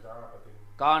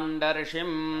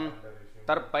காண்டரிஷிம்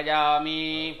தர்ப்பயாமி.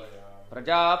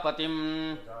 பிரஜாபதிம்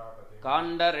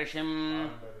காண்டரிஷிம்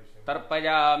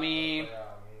தர்ப்பயாமி.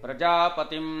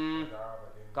 பிரஜாபதிம்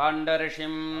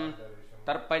காண்டரிஷிம்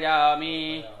தர்ப்பயாமி.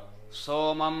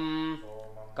 சோமம்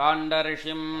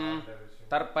காண்டரிஷிம்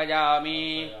தர்ப்பயாமி.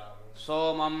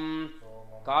 சோமம்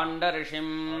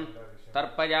காண்டரிஷிம்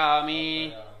தர்ப்பயாமி.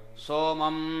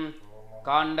 சோமம்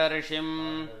காண்டரிஷிம்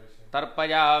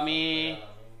தர்ப்பயாமி.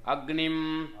 அக்னிம்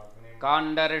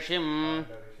காண்டரிஷிம்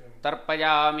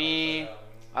தர்ப்பயாமி.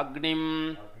 அக்னிம்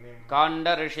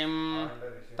காண்டரிஷிம்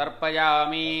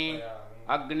தர்ப்பயாமி.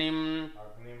 அக்னிம்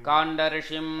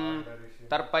காண்டரிஷிம்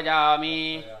தர்ப்பயாமி.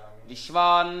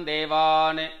 விஸ்வான்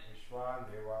தேவான்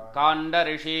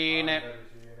காண்டரிஷீன்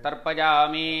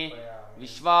தர்ப்பயாமி.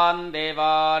 விஸ்வான்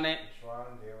தேவான்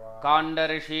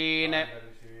காண்டரிஷீன்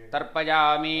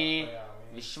தர்ப்பயாமி.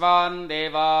 விஸ்வான்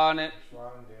தேவான்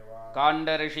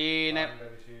காண்டரிஷீன்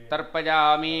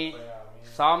தர்ப்பயாமி.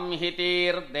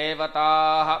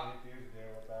 சாம்ஹிதீர்தேவதாः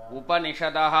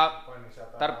உபனிஷதः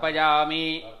தர்ப்பயாமி.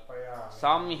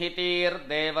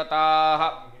 சாம்ஹிதீர்தேவதாः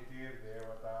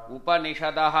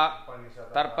உபனிஷதः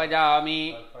தர்ப்பயாமி.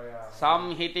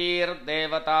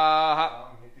 சாம்ஹிதீர்தேவதாः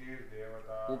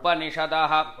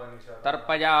உபனிஷதः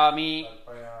தர்ப்பயாமி.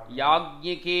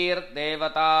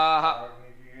 யாஜ்ஞிகீர்தேவதாः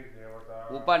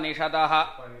உபனிஷதः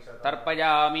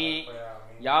தர்ப்பயாமி.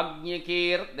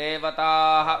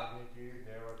 யாஜ்ஞிகீர்தேவதாः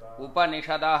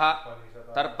உபனிஷதः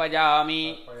தர்ப்பயாமி.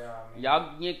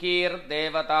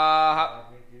 யாஜ்ஞிகீர்தேவதாः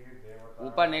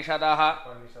உபனிஷதः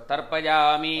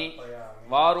தர்ப்பயாமி.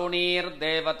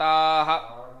 வாருணீர்தேவதாः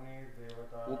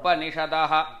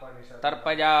உபனிஷதः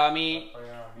தர்ப்பயாமி.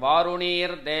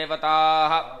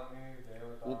 வாருணீர்தேவதாः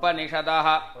உபனிஷதः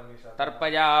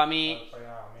தர்ப்பயாமி.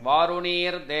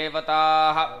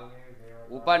 வாருணீர்தேவதாः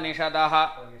உபனிஷதः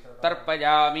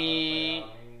தர்ப்பயாமி.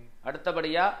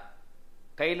 அடுத்தபடியா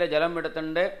கையில் ஜலம்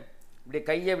எடுத்துண்டு இப்படி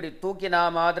கையை இப்படி தூக்கினா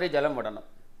மாதிரி ஜலம் விடணும்.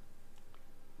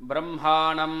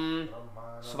 பிரம்மாணம்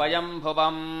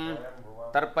ஸ்வயம்புவம்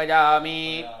தர்ப்பயாமி.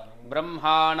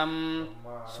 பிரம்மாணம்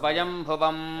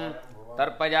ஸ்வயம்புவம்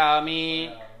தர்ப்பயாமி.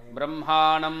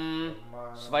 பிரம்மாணம்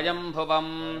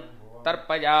ஸ்வயம்புவம்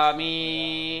தர்ப்பயாமி.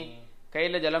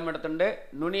 கையில் ஜலம் எடுத்துண்டு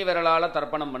நுனி விரலால்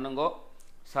தர்ப்பணம் பண்ணுங்கோ.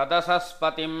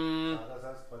 சதசஸ்பதிம்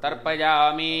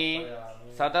தர்ப்பயாமி.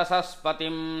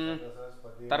 சதசஸ்பதிம்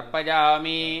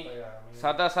தர்ப்பயாமி.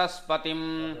 சதசஸ்பதிம்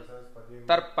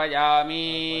தர்ப்பயாமி.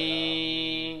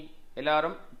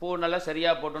 எல்லாரும் பூநல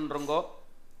சரியா போட்டுருங்கோ.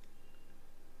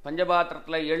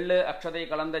 பஞ்சபாத்திரத்தில் எள்ளு அக்ஷதை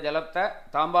கலந்த ஜலத்தை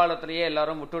தாம்பாளத்திலேயே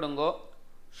எல்லாரும் விட்டுடுங்கோ.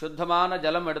 சுத்தமான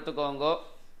ஜலம் எடுத்துக்கோங்கோ.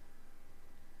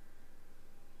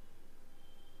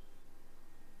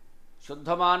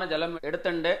 சுத்தமான ஜலம்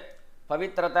எடுத்துண்டு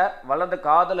பவித்திரத்தை வலது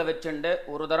காதில் வச்சுண்டு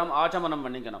ஒரு தரம் ஆச்சமனம்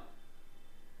பண்ணிக்கணும்.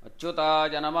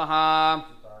 அச்சுதாய நமஹ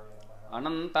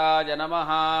அனந்தாய நமஹ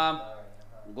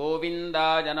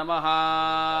கோவிந்தாய நமஹ.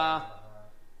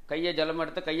 கையை ஜலம்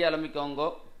எடுத்து கையை அலம்பிக்கோங்கோ.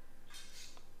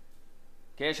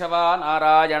 கேசவா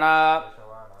நாராயணா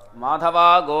மாதவா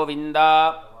கோவிந்தா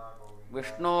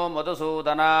விஷ்ணு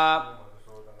மதுசூதனா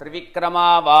திரிவிக்ரமா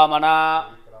வாமனா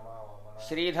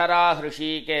ஸ்ரீதரா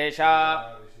ஹிருஷிகேஷா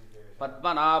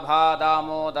பத்மநாபா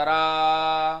தாமோதரா.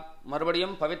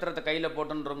 மறுபடியும் பவித்திரத்தை கையில்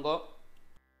போட்டுருங்கோ.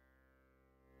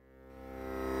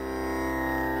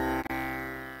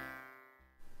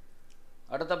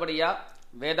 அடுத்தபடியா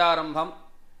வேதாரம்பம்.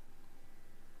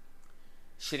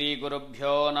 ஸ்ரீ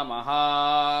குருப்யோ நமஹ.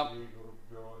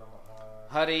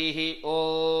 ஹரிஹி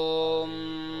ஓம்.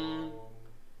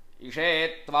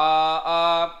 இஷேத்வா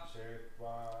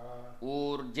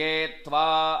ஊர்ஜேத்வா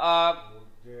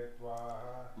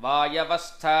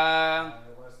வாயவஸ்த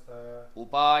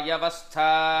உபாயவஸ்த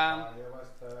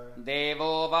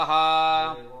தேவோ வஹ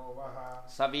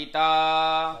சவிதா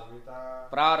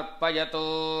பிரார்ப்பயது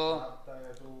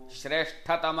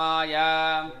श्रेष्ठतमाय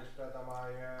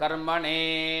कर्मणे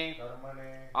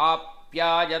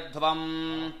आप्यायध्वम्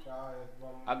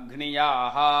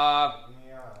अग्नियाः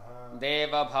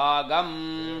देवभागम्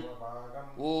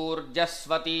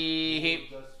ऊर्जस्वतीः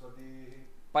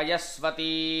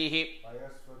पयस्वतीः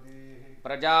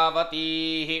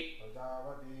प्रजावतीः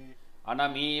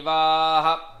अनमीवाः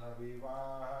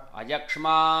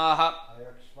अयक्ष्माः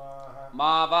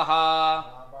मावः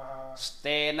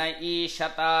स्तेन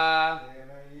ईशत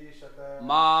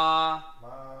मा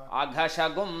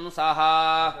अघशगुंसः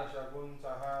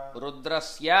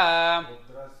रुद्रस्य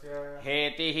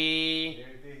हेतिः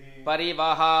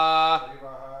परिवः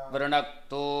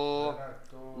वृणक्तु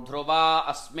ध्रुवा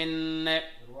अस्मिन्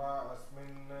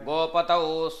गोपतौ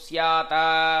स्यात्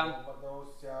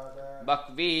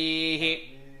बह्वीः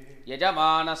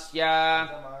यजमानस्य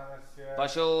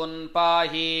पशून्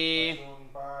पाहि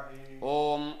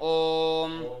ॐ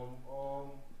ॐ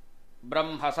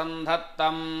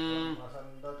ब्रह्मसन्धत्तं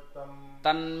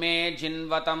तन्मे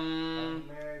जिन्वतं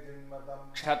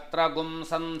क्षत्रगुं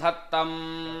सन्धत्तं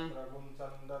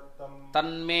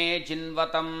तन्मे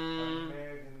जिन्वतं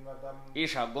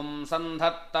इषगुं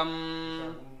सन्धत्तं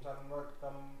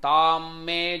तां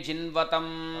मे जिन्वतं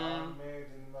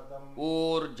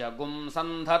ऊर्जगुं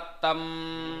सन्धत्तं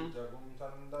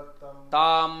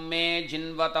तां मे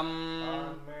जिन्वतं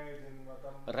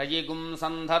रयिगुं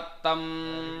सन्धत्तं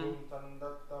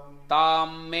तां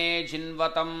मे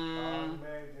जिन्वतं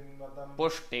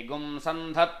पुष्टिगुं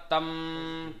सन्धत्तं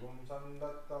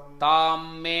तां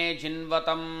मे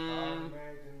जिन्वतं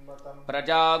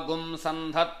प्रजागुं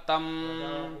सन्धत्तं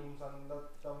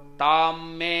तां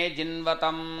मे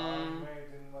जिन्वतं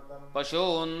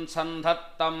पशून्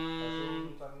सन्धत्तं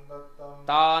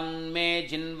तान् मे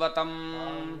जिन्वतं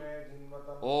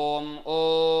ॐ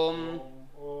ॐ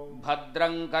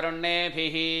भद्रं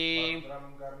कर्णेभिः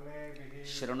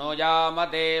शृणुयाम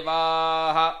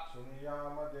देवाः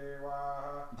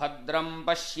भद्रं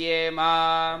पश्येम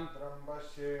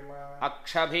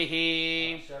अक्षभिः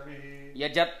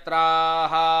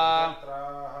यजत्राः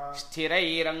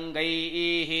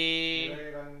स्थिरैरङ्गैः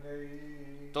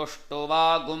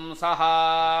तुष्टुवागुंसः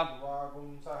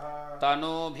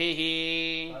तनूभिः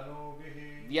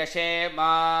व्यशेम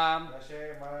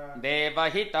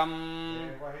देवहितं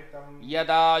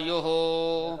यदायुः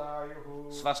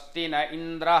स्वस्ति न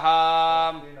इन्द्रः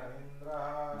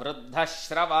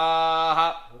वृद्धश्रवाः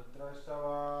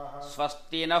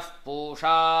स्वस्ति नः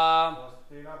पूषा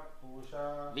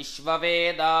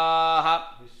विश्ववेदाः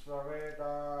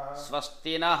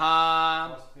स्वस्ति नः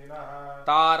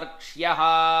तार्क्ष्यः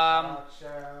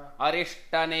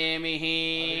अरिष्टनेमिः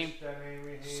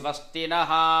स्वस्ति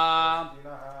नः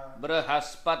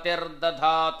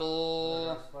बृहस्पतिर्दधातु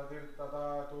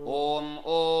ॐ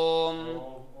ॐ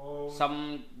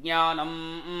संज्ञानं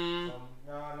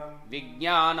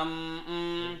विज्ञानं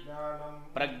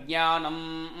प्रज्ञानं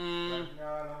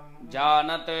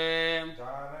जानते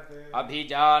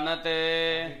अभिजानते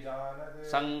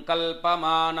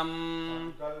संकल्पमानं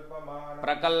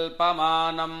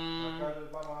प्रकल्पमानं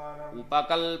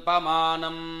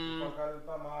उपकल्पमानं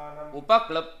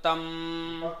उपक्लृप्तं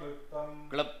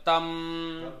क्लृप्तं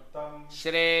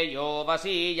श्रेयो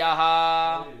वसीयः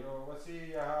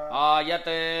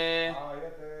आयते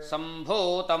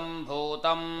सम्भूतं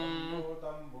भूतं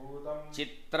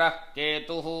चित्रः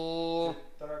केतुः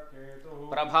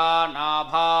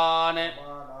प्रभानाभान्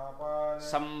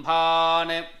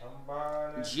संभान्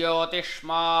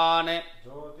ज्योतिष्मान्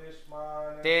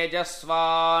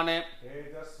तेजस्वान्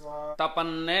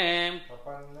तपन्ने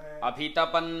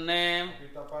अभितपन्ने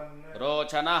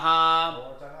रोचनः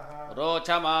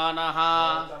रोचमानः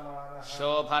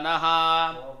शोभनः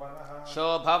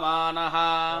शोभमानः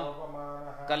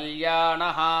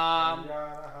कल्याणः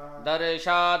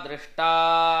दर्शादृष्टा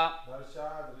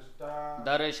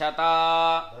दर्शता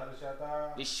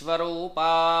विश्वरूपा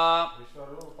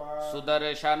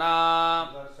सुदर्शना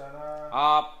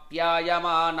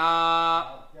आप्यायमाना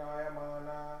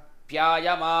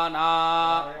प्यायमाना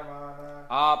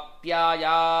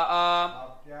आप्याया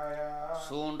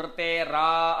सूनृतेरा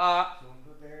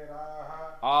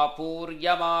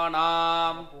आपूर्यमाना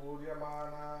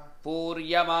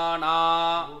पूर्यमाना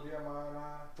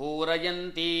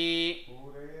पूरयन्ति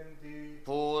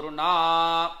पूर्णा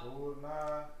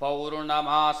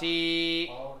पौर्णमासी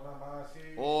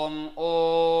ॐ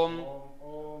ॐ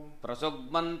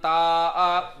प्रसुग्मन्ता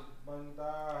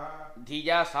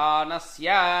धियसानस्य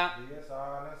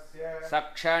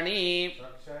सक्षणी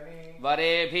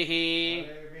वरेभिः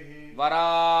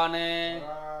वरान्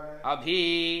अभि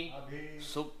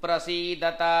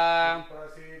सुप्रसीदत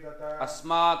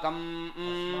अस्माकम्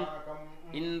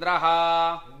इन्द्रः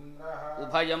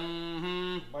उभयं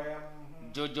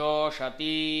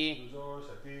जुजोषति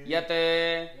यत्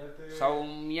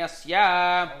सौम्यस्य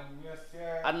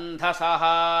अन्धसः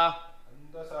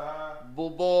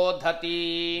बुबोधति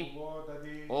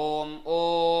ॐ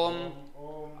ॐ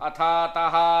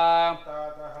अथातः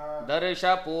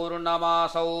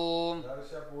दर्शपूर्णमासौ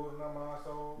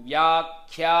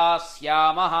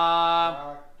व्याख्यास्यामः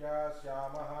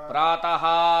प्रातः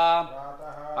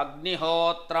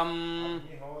अग्निहोत्रं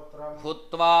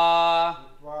हुत्वा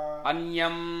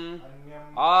अन्यम्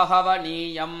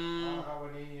आहवनीयं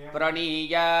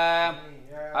प्रणीय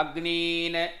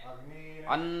अग्नीन्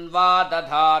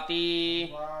अन्वादधाति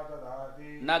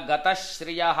न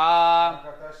गतश्रियः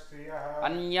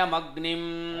अन्यमग्निं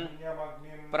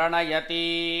प्रणयति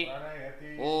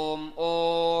ॐ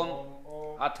ॐ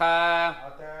अथ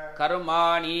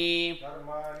कर्माणि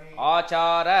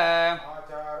आचार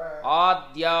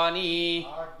आद्यानि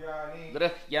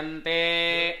गृह्यन्ते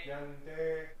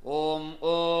ॐ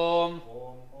ॐ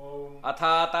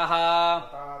अथातः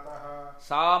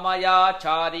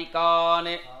सामयाचारिकान्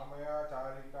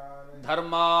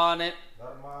धर्मान्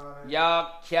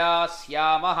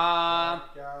व्याख्यास्यामः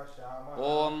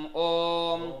ॐ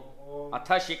ॐ अथ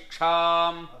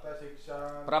शिक्षां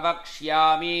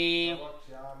प्रवक्ष्यामि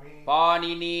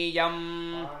पाणिनीयं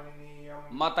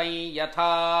मतं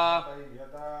यथा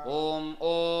ॐ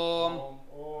ॐ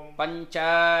पञ्च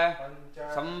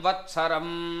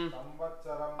संवत्सरम्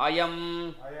अयं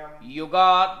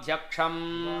युगाध्यक्षं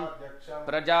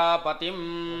प्रजापतिम्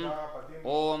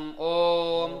ॐ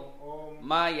ॐ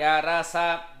मयरस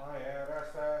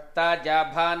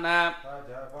तजभन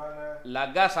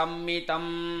लगसंमितं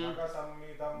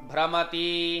भ्रमति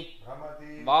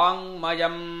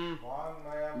वाङ्मयं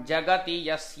जगति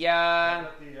यस्य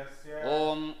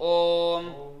ॐ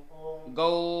ॐ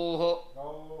गौः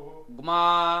ग्मा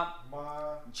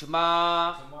झ्मा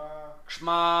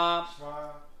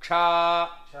क्ष्माक्षा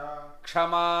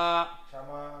क्षमा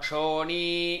क्षोणी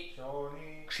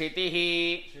क्षितिः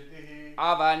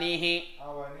अवनिः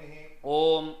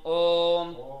ॐ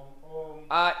ॐ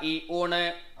अ इ उण्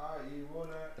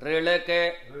ऋळक्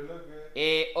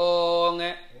ए ओङ्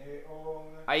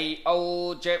ऐ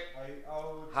औच्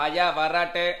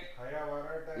हयवरट्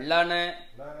लन्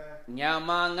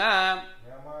ञमङ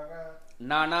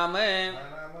नणम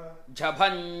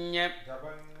झभञ्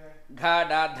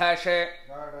घडधश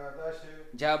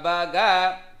जबग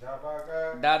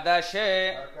ददश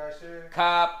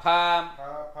खफ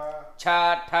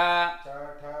छठ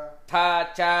थ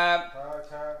च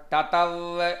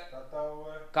ततव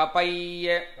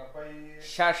कपय्य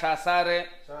शशसर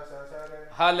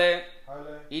हल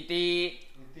इति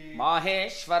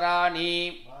माहेश्वराणि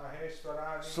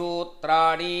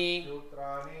सूत्राणि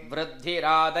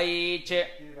वृद्धिरादैच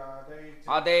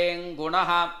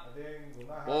अदेङ्गुणः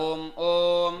ॐ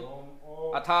ॐ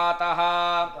अथातः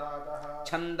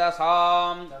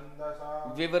छन्दसां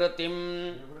विवृतिं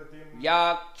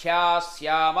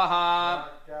व्याख्यास्यामः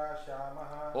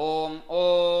ॐ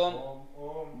ॐ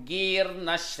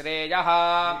गीर्णश्रेयः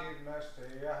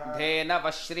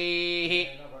धेनवश्रीः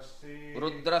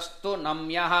रुद्रस्तु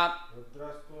नम्यः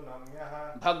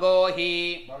भगो हि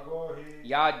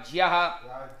याज्यः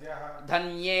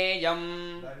धन्येयं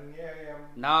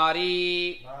नारी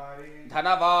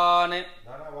धनवान्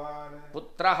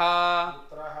पुत्रः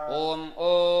ॐ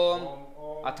ॐ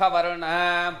अथ वर्णः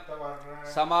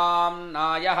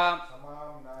समाम्नायः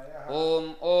ॐ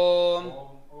ॐ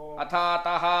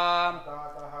अथातः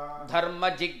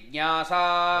धर्मजिज्ञासा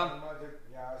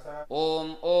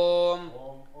ॐ ॐ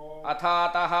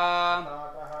अथातः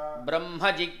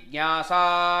ब्रह्मजिज्ञासा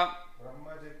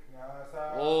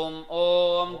ॐ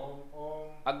ॐ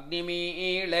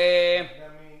अग्निमीळे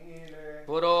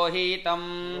पुरोहितं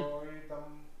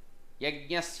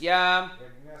यज्ञस्य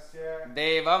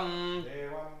देवं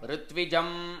ऋत्विजं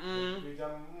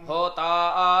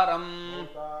होतारं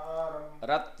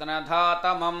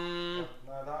रत्नधातमम्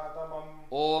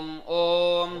ॐ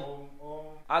ॐ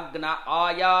अग्न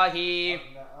आयाहि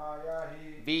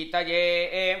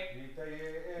वीतये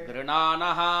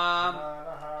गृणानः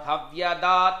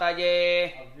हव्यदातये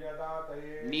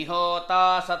निहोता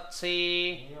सत्सि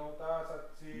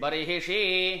बर्हिषि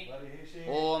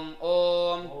ॐ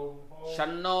ॐ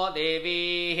शन्नो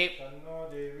देवीः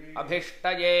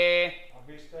अभिष्टये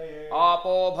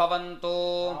आपो भवन्तु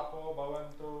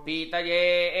पीतये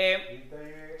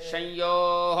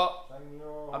संयोः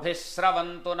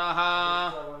अभिस्रवन्तु नः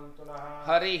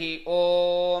हरिः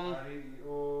ॐ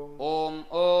ॐ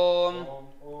ॐ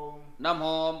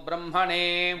नमो ब्रह्मणे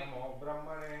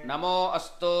नमो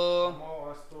अस्तु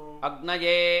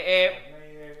अग्नये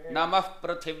नमः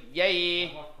पृथिव्यै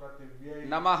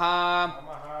नमः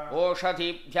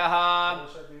ओषधीभ्यः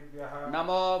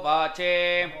नमो वाचे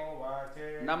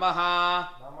नमः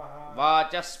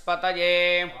वाचस्पतये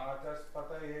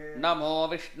नमो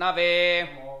विष्णवे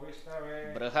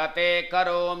बृहते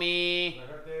करोमि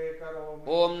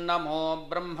ॐ नमो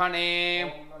ब्रह्मणे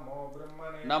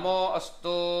नमो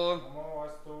अस्तु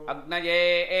अग्नये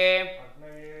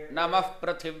नमः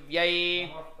पृथिव्यै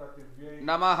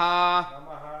नमः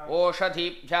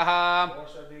ओषधीभ्यः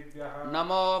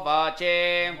नमो वाचे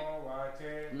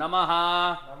नमः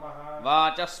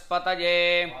वाचस्पतये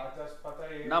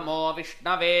नमो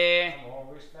विष्णवे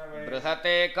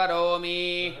बृहते करोमि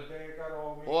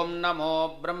ओम नमो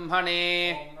ब्रह्मणे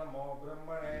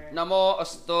नमो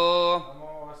अस्तु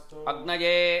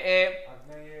अग्नये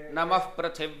नमः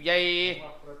पृथिव्यै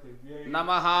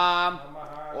नमः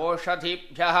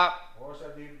ओषधीभ्यः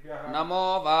नमो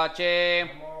वाचे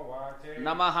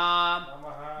नमः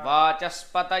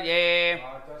वाचस्पतये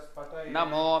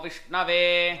नमो विष्णवे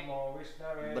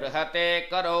बृहते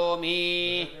करोमि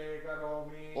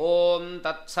ओम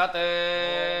तत्सत्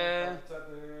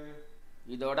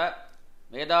இதோட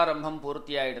வேதாரம்பம்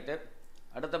பூர்த்தி ஆயிடுது.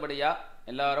 அடுத்தபடியா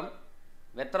எல்லாரும்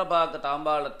வெத்திரபாக்கு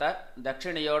தாம்பாளத்தை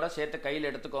தட்சிணையோட சேர்த்து கையில்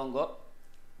எடுத்துக்கோங்கோ.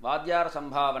 வாத்தியார்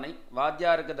சம்பாவனை,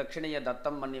 வாத்தியாருக்கு தட்சிணையை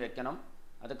தத்தம் பண்ணி வைக்கணும்.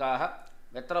 அதுக்காக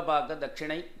வெத்திரபாக்கு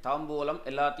தட்சிணை தாம்பூலம்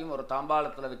எல்லாத்தையும் ஒரு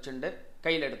தாம்பாளத்தில் வச்சுண்டு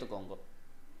கையில் எடுத்துக்கோங்கோ.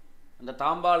 அந்த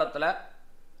தாம்பாளத்தில்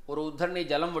ஒரு உத்தரணி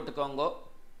ஜலம் விட்டுக்கோங்கோ.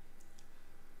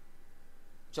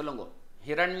 சொல்லுங்கோ.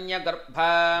 हिरण्य गर्भ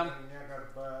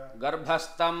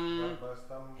गर्भस्थं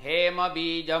हेम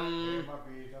बीजं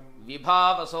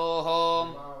विभावसोः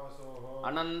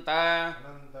अनंत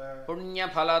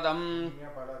पुण्यफलदं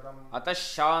अतः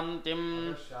शान्तिं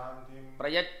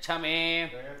प्रयच्छ मे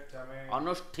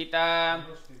अनुष्ठित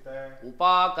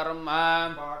उपाकर्म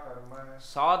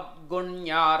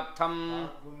साद्गुण्यार्थं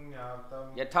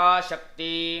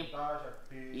यथाशक्ति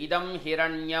इदं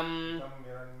हिरण्यं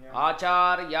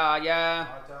ஆச்சார்யாய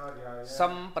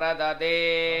சம்பிரததே.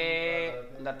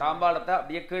 இந்த தாம்பாளத்தை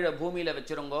அப்படியே கீழே பூமியில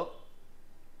வச்சிருங்கோ.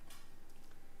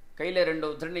 கையில 2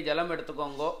 உத்திரணி ஜலம்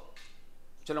எடுத்துக்கோங்கோ.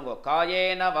 சொல்லுங்கோ.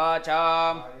 காயேன வாசா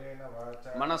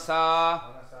மனசா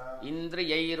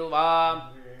இந்திரியைர்வா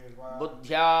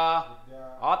புத்யா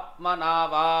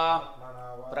ஆத்மனாவா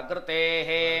பிரகிருதேஹ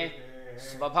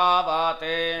ஸ்வபாவாத்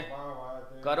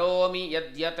கரோமி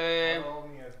யத்யத்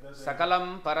सकलं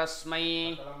परस्मै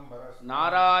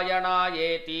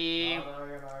नारायणायेति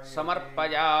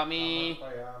समर्पयामि.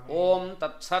 ओम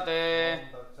तत्सत्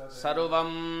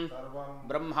सर्वं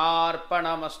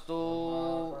ब्रह्मार्पणमस्तु.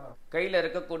 கையில்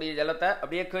இருக்கக்கூடிய ஜலத்தை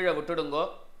அப்படியே கீழே விட்டுடுங்கோ.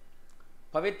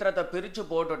 பவித்திரத்தை பிரித்து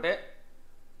போட்டுட்டு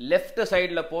லெஃப்ட்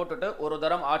சைடில் போட்டுட்டு ஒரு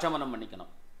தரம் ஆச்சமனம்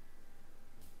பண்ணிக்கணும்.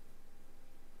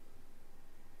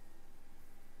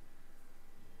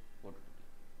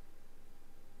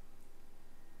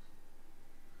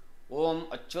 ओम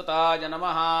अच्युताय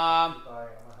नमः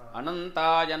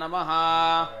अनंताय नमः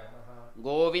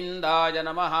गोविंदाय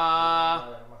नमः.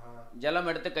 जलम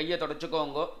எடுத்து கையை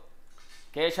தொடச்சுக்கோங்க.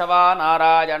 கேசவா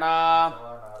நாராயணா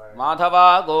மாதவா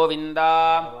கோவிந்தா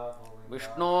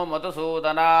விஷ்ணு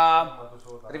மதுசூதனா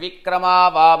त्रिविक्रमा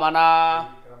वामना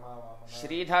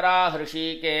श्रीधरा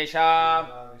हृषिकेशा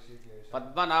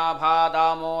पद्मनाभा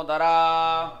दामोदरा.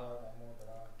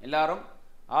 எல்லாரும்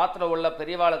ஆத்துல உள்ள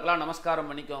பெரியவாளுக்கெல்லாம் நமஸ்காரம்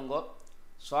பண்ணிக்கோங்க.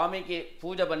 சுவாமிக்கு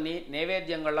பூஜை பண்ணி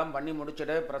நைவேத்தியங்கள்லாம் பண்ணி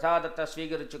முடிச்சுட்டு பிரசாதத்தை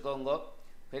ஸ்வீகரிச்சுக்கோங்க.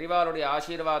 பெரியவாளுடைய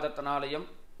ஆசீர்வாதத்தினாலையும்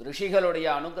ரிஷிகளுடைய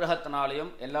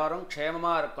அனுகிரகத்தினாலையும் எல்லாரும்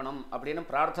க்ஷேமமாக இருக்கணும் அப்படின்னு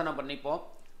பிரார்த்தனை பண்ணிப்போம்.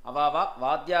 அவாவா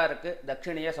வாத்தியாருக்கு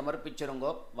தட்சிணையை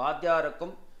சமர்ப்பிச்சிருங்கோ.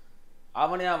 வாத்தியாருக்கும்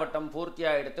ஆவணி ஆவட்டம்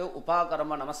பூர்த்தியாக எடுத்து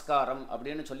உபாகர்ம நமஸ்காரம்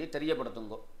அப்படின்னு சொல்லி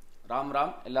தெரியப்படுத்துங்கோ. ராம்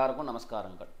ராம். எல்லாருக்கும்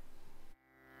நமஸ்காரங்கள்.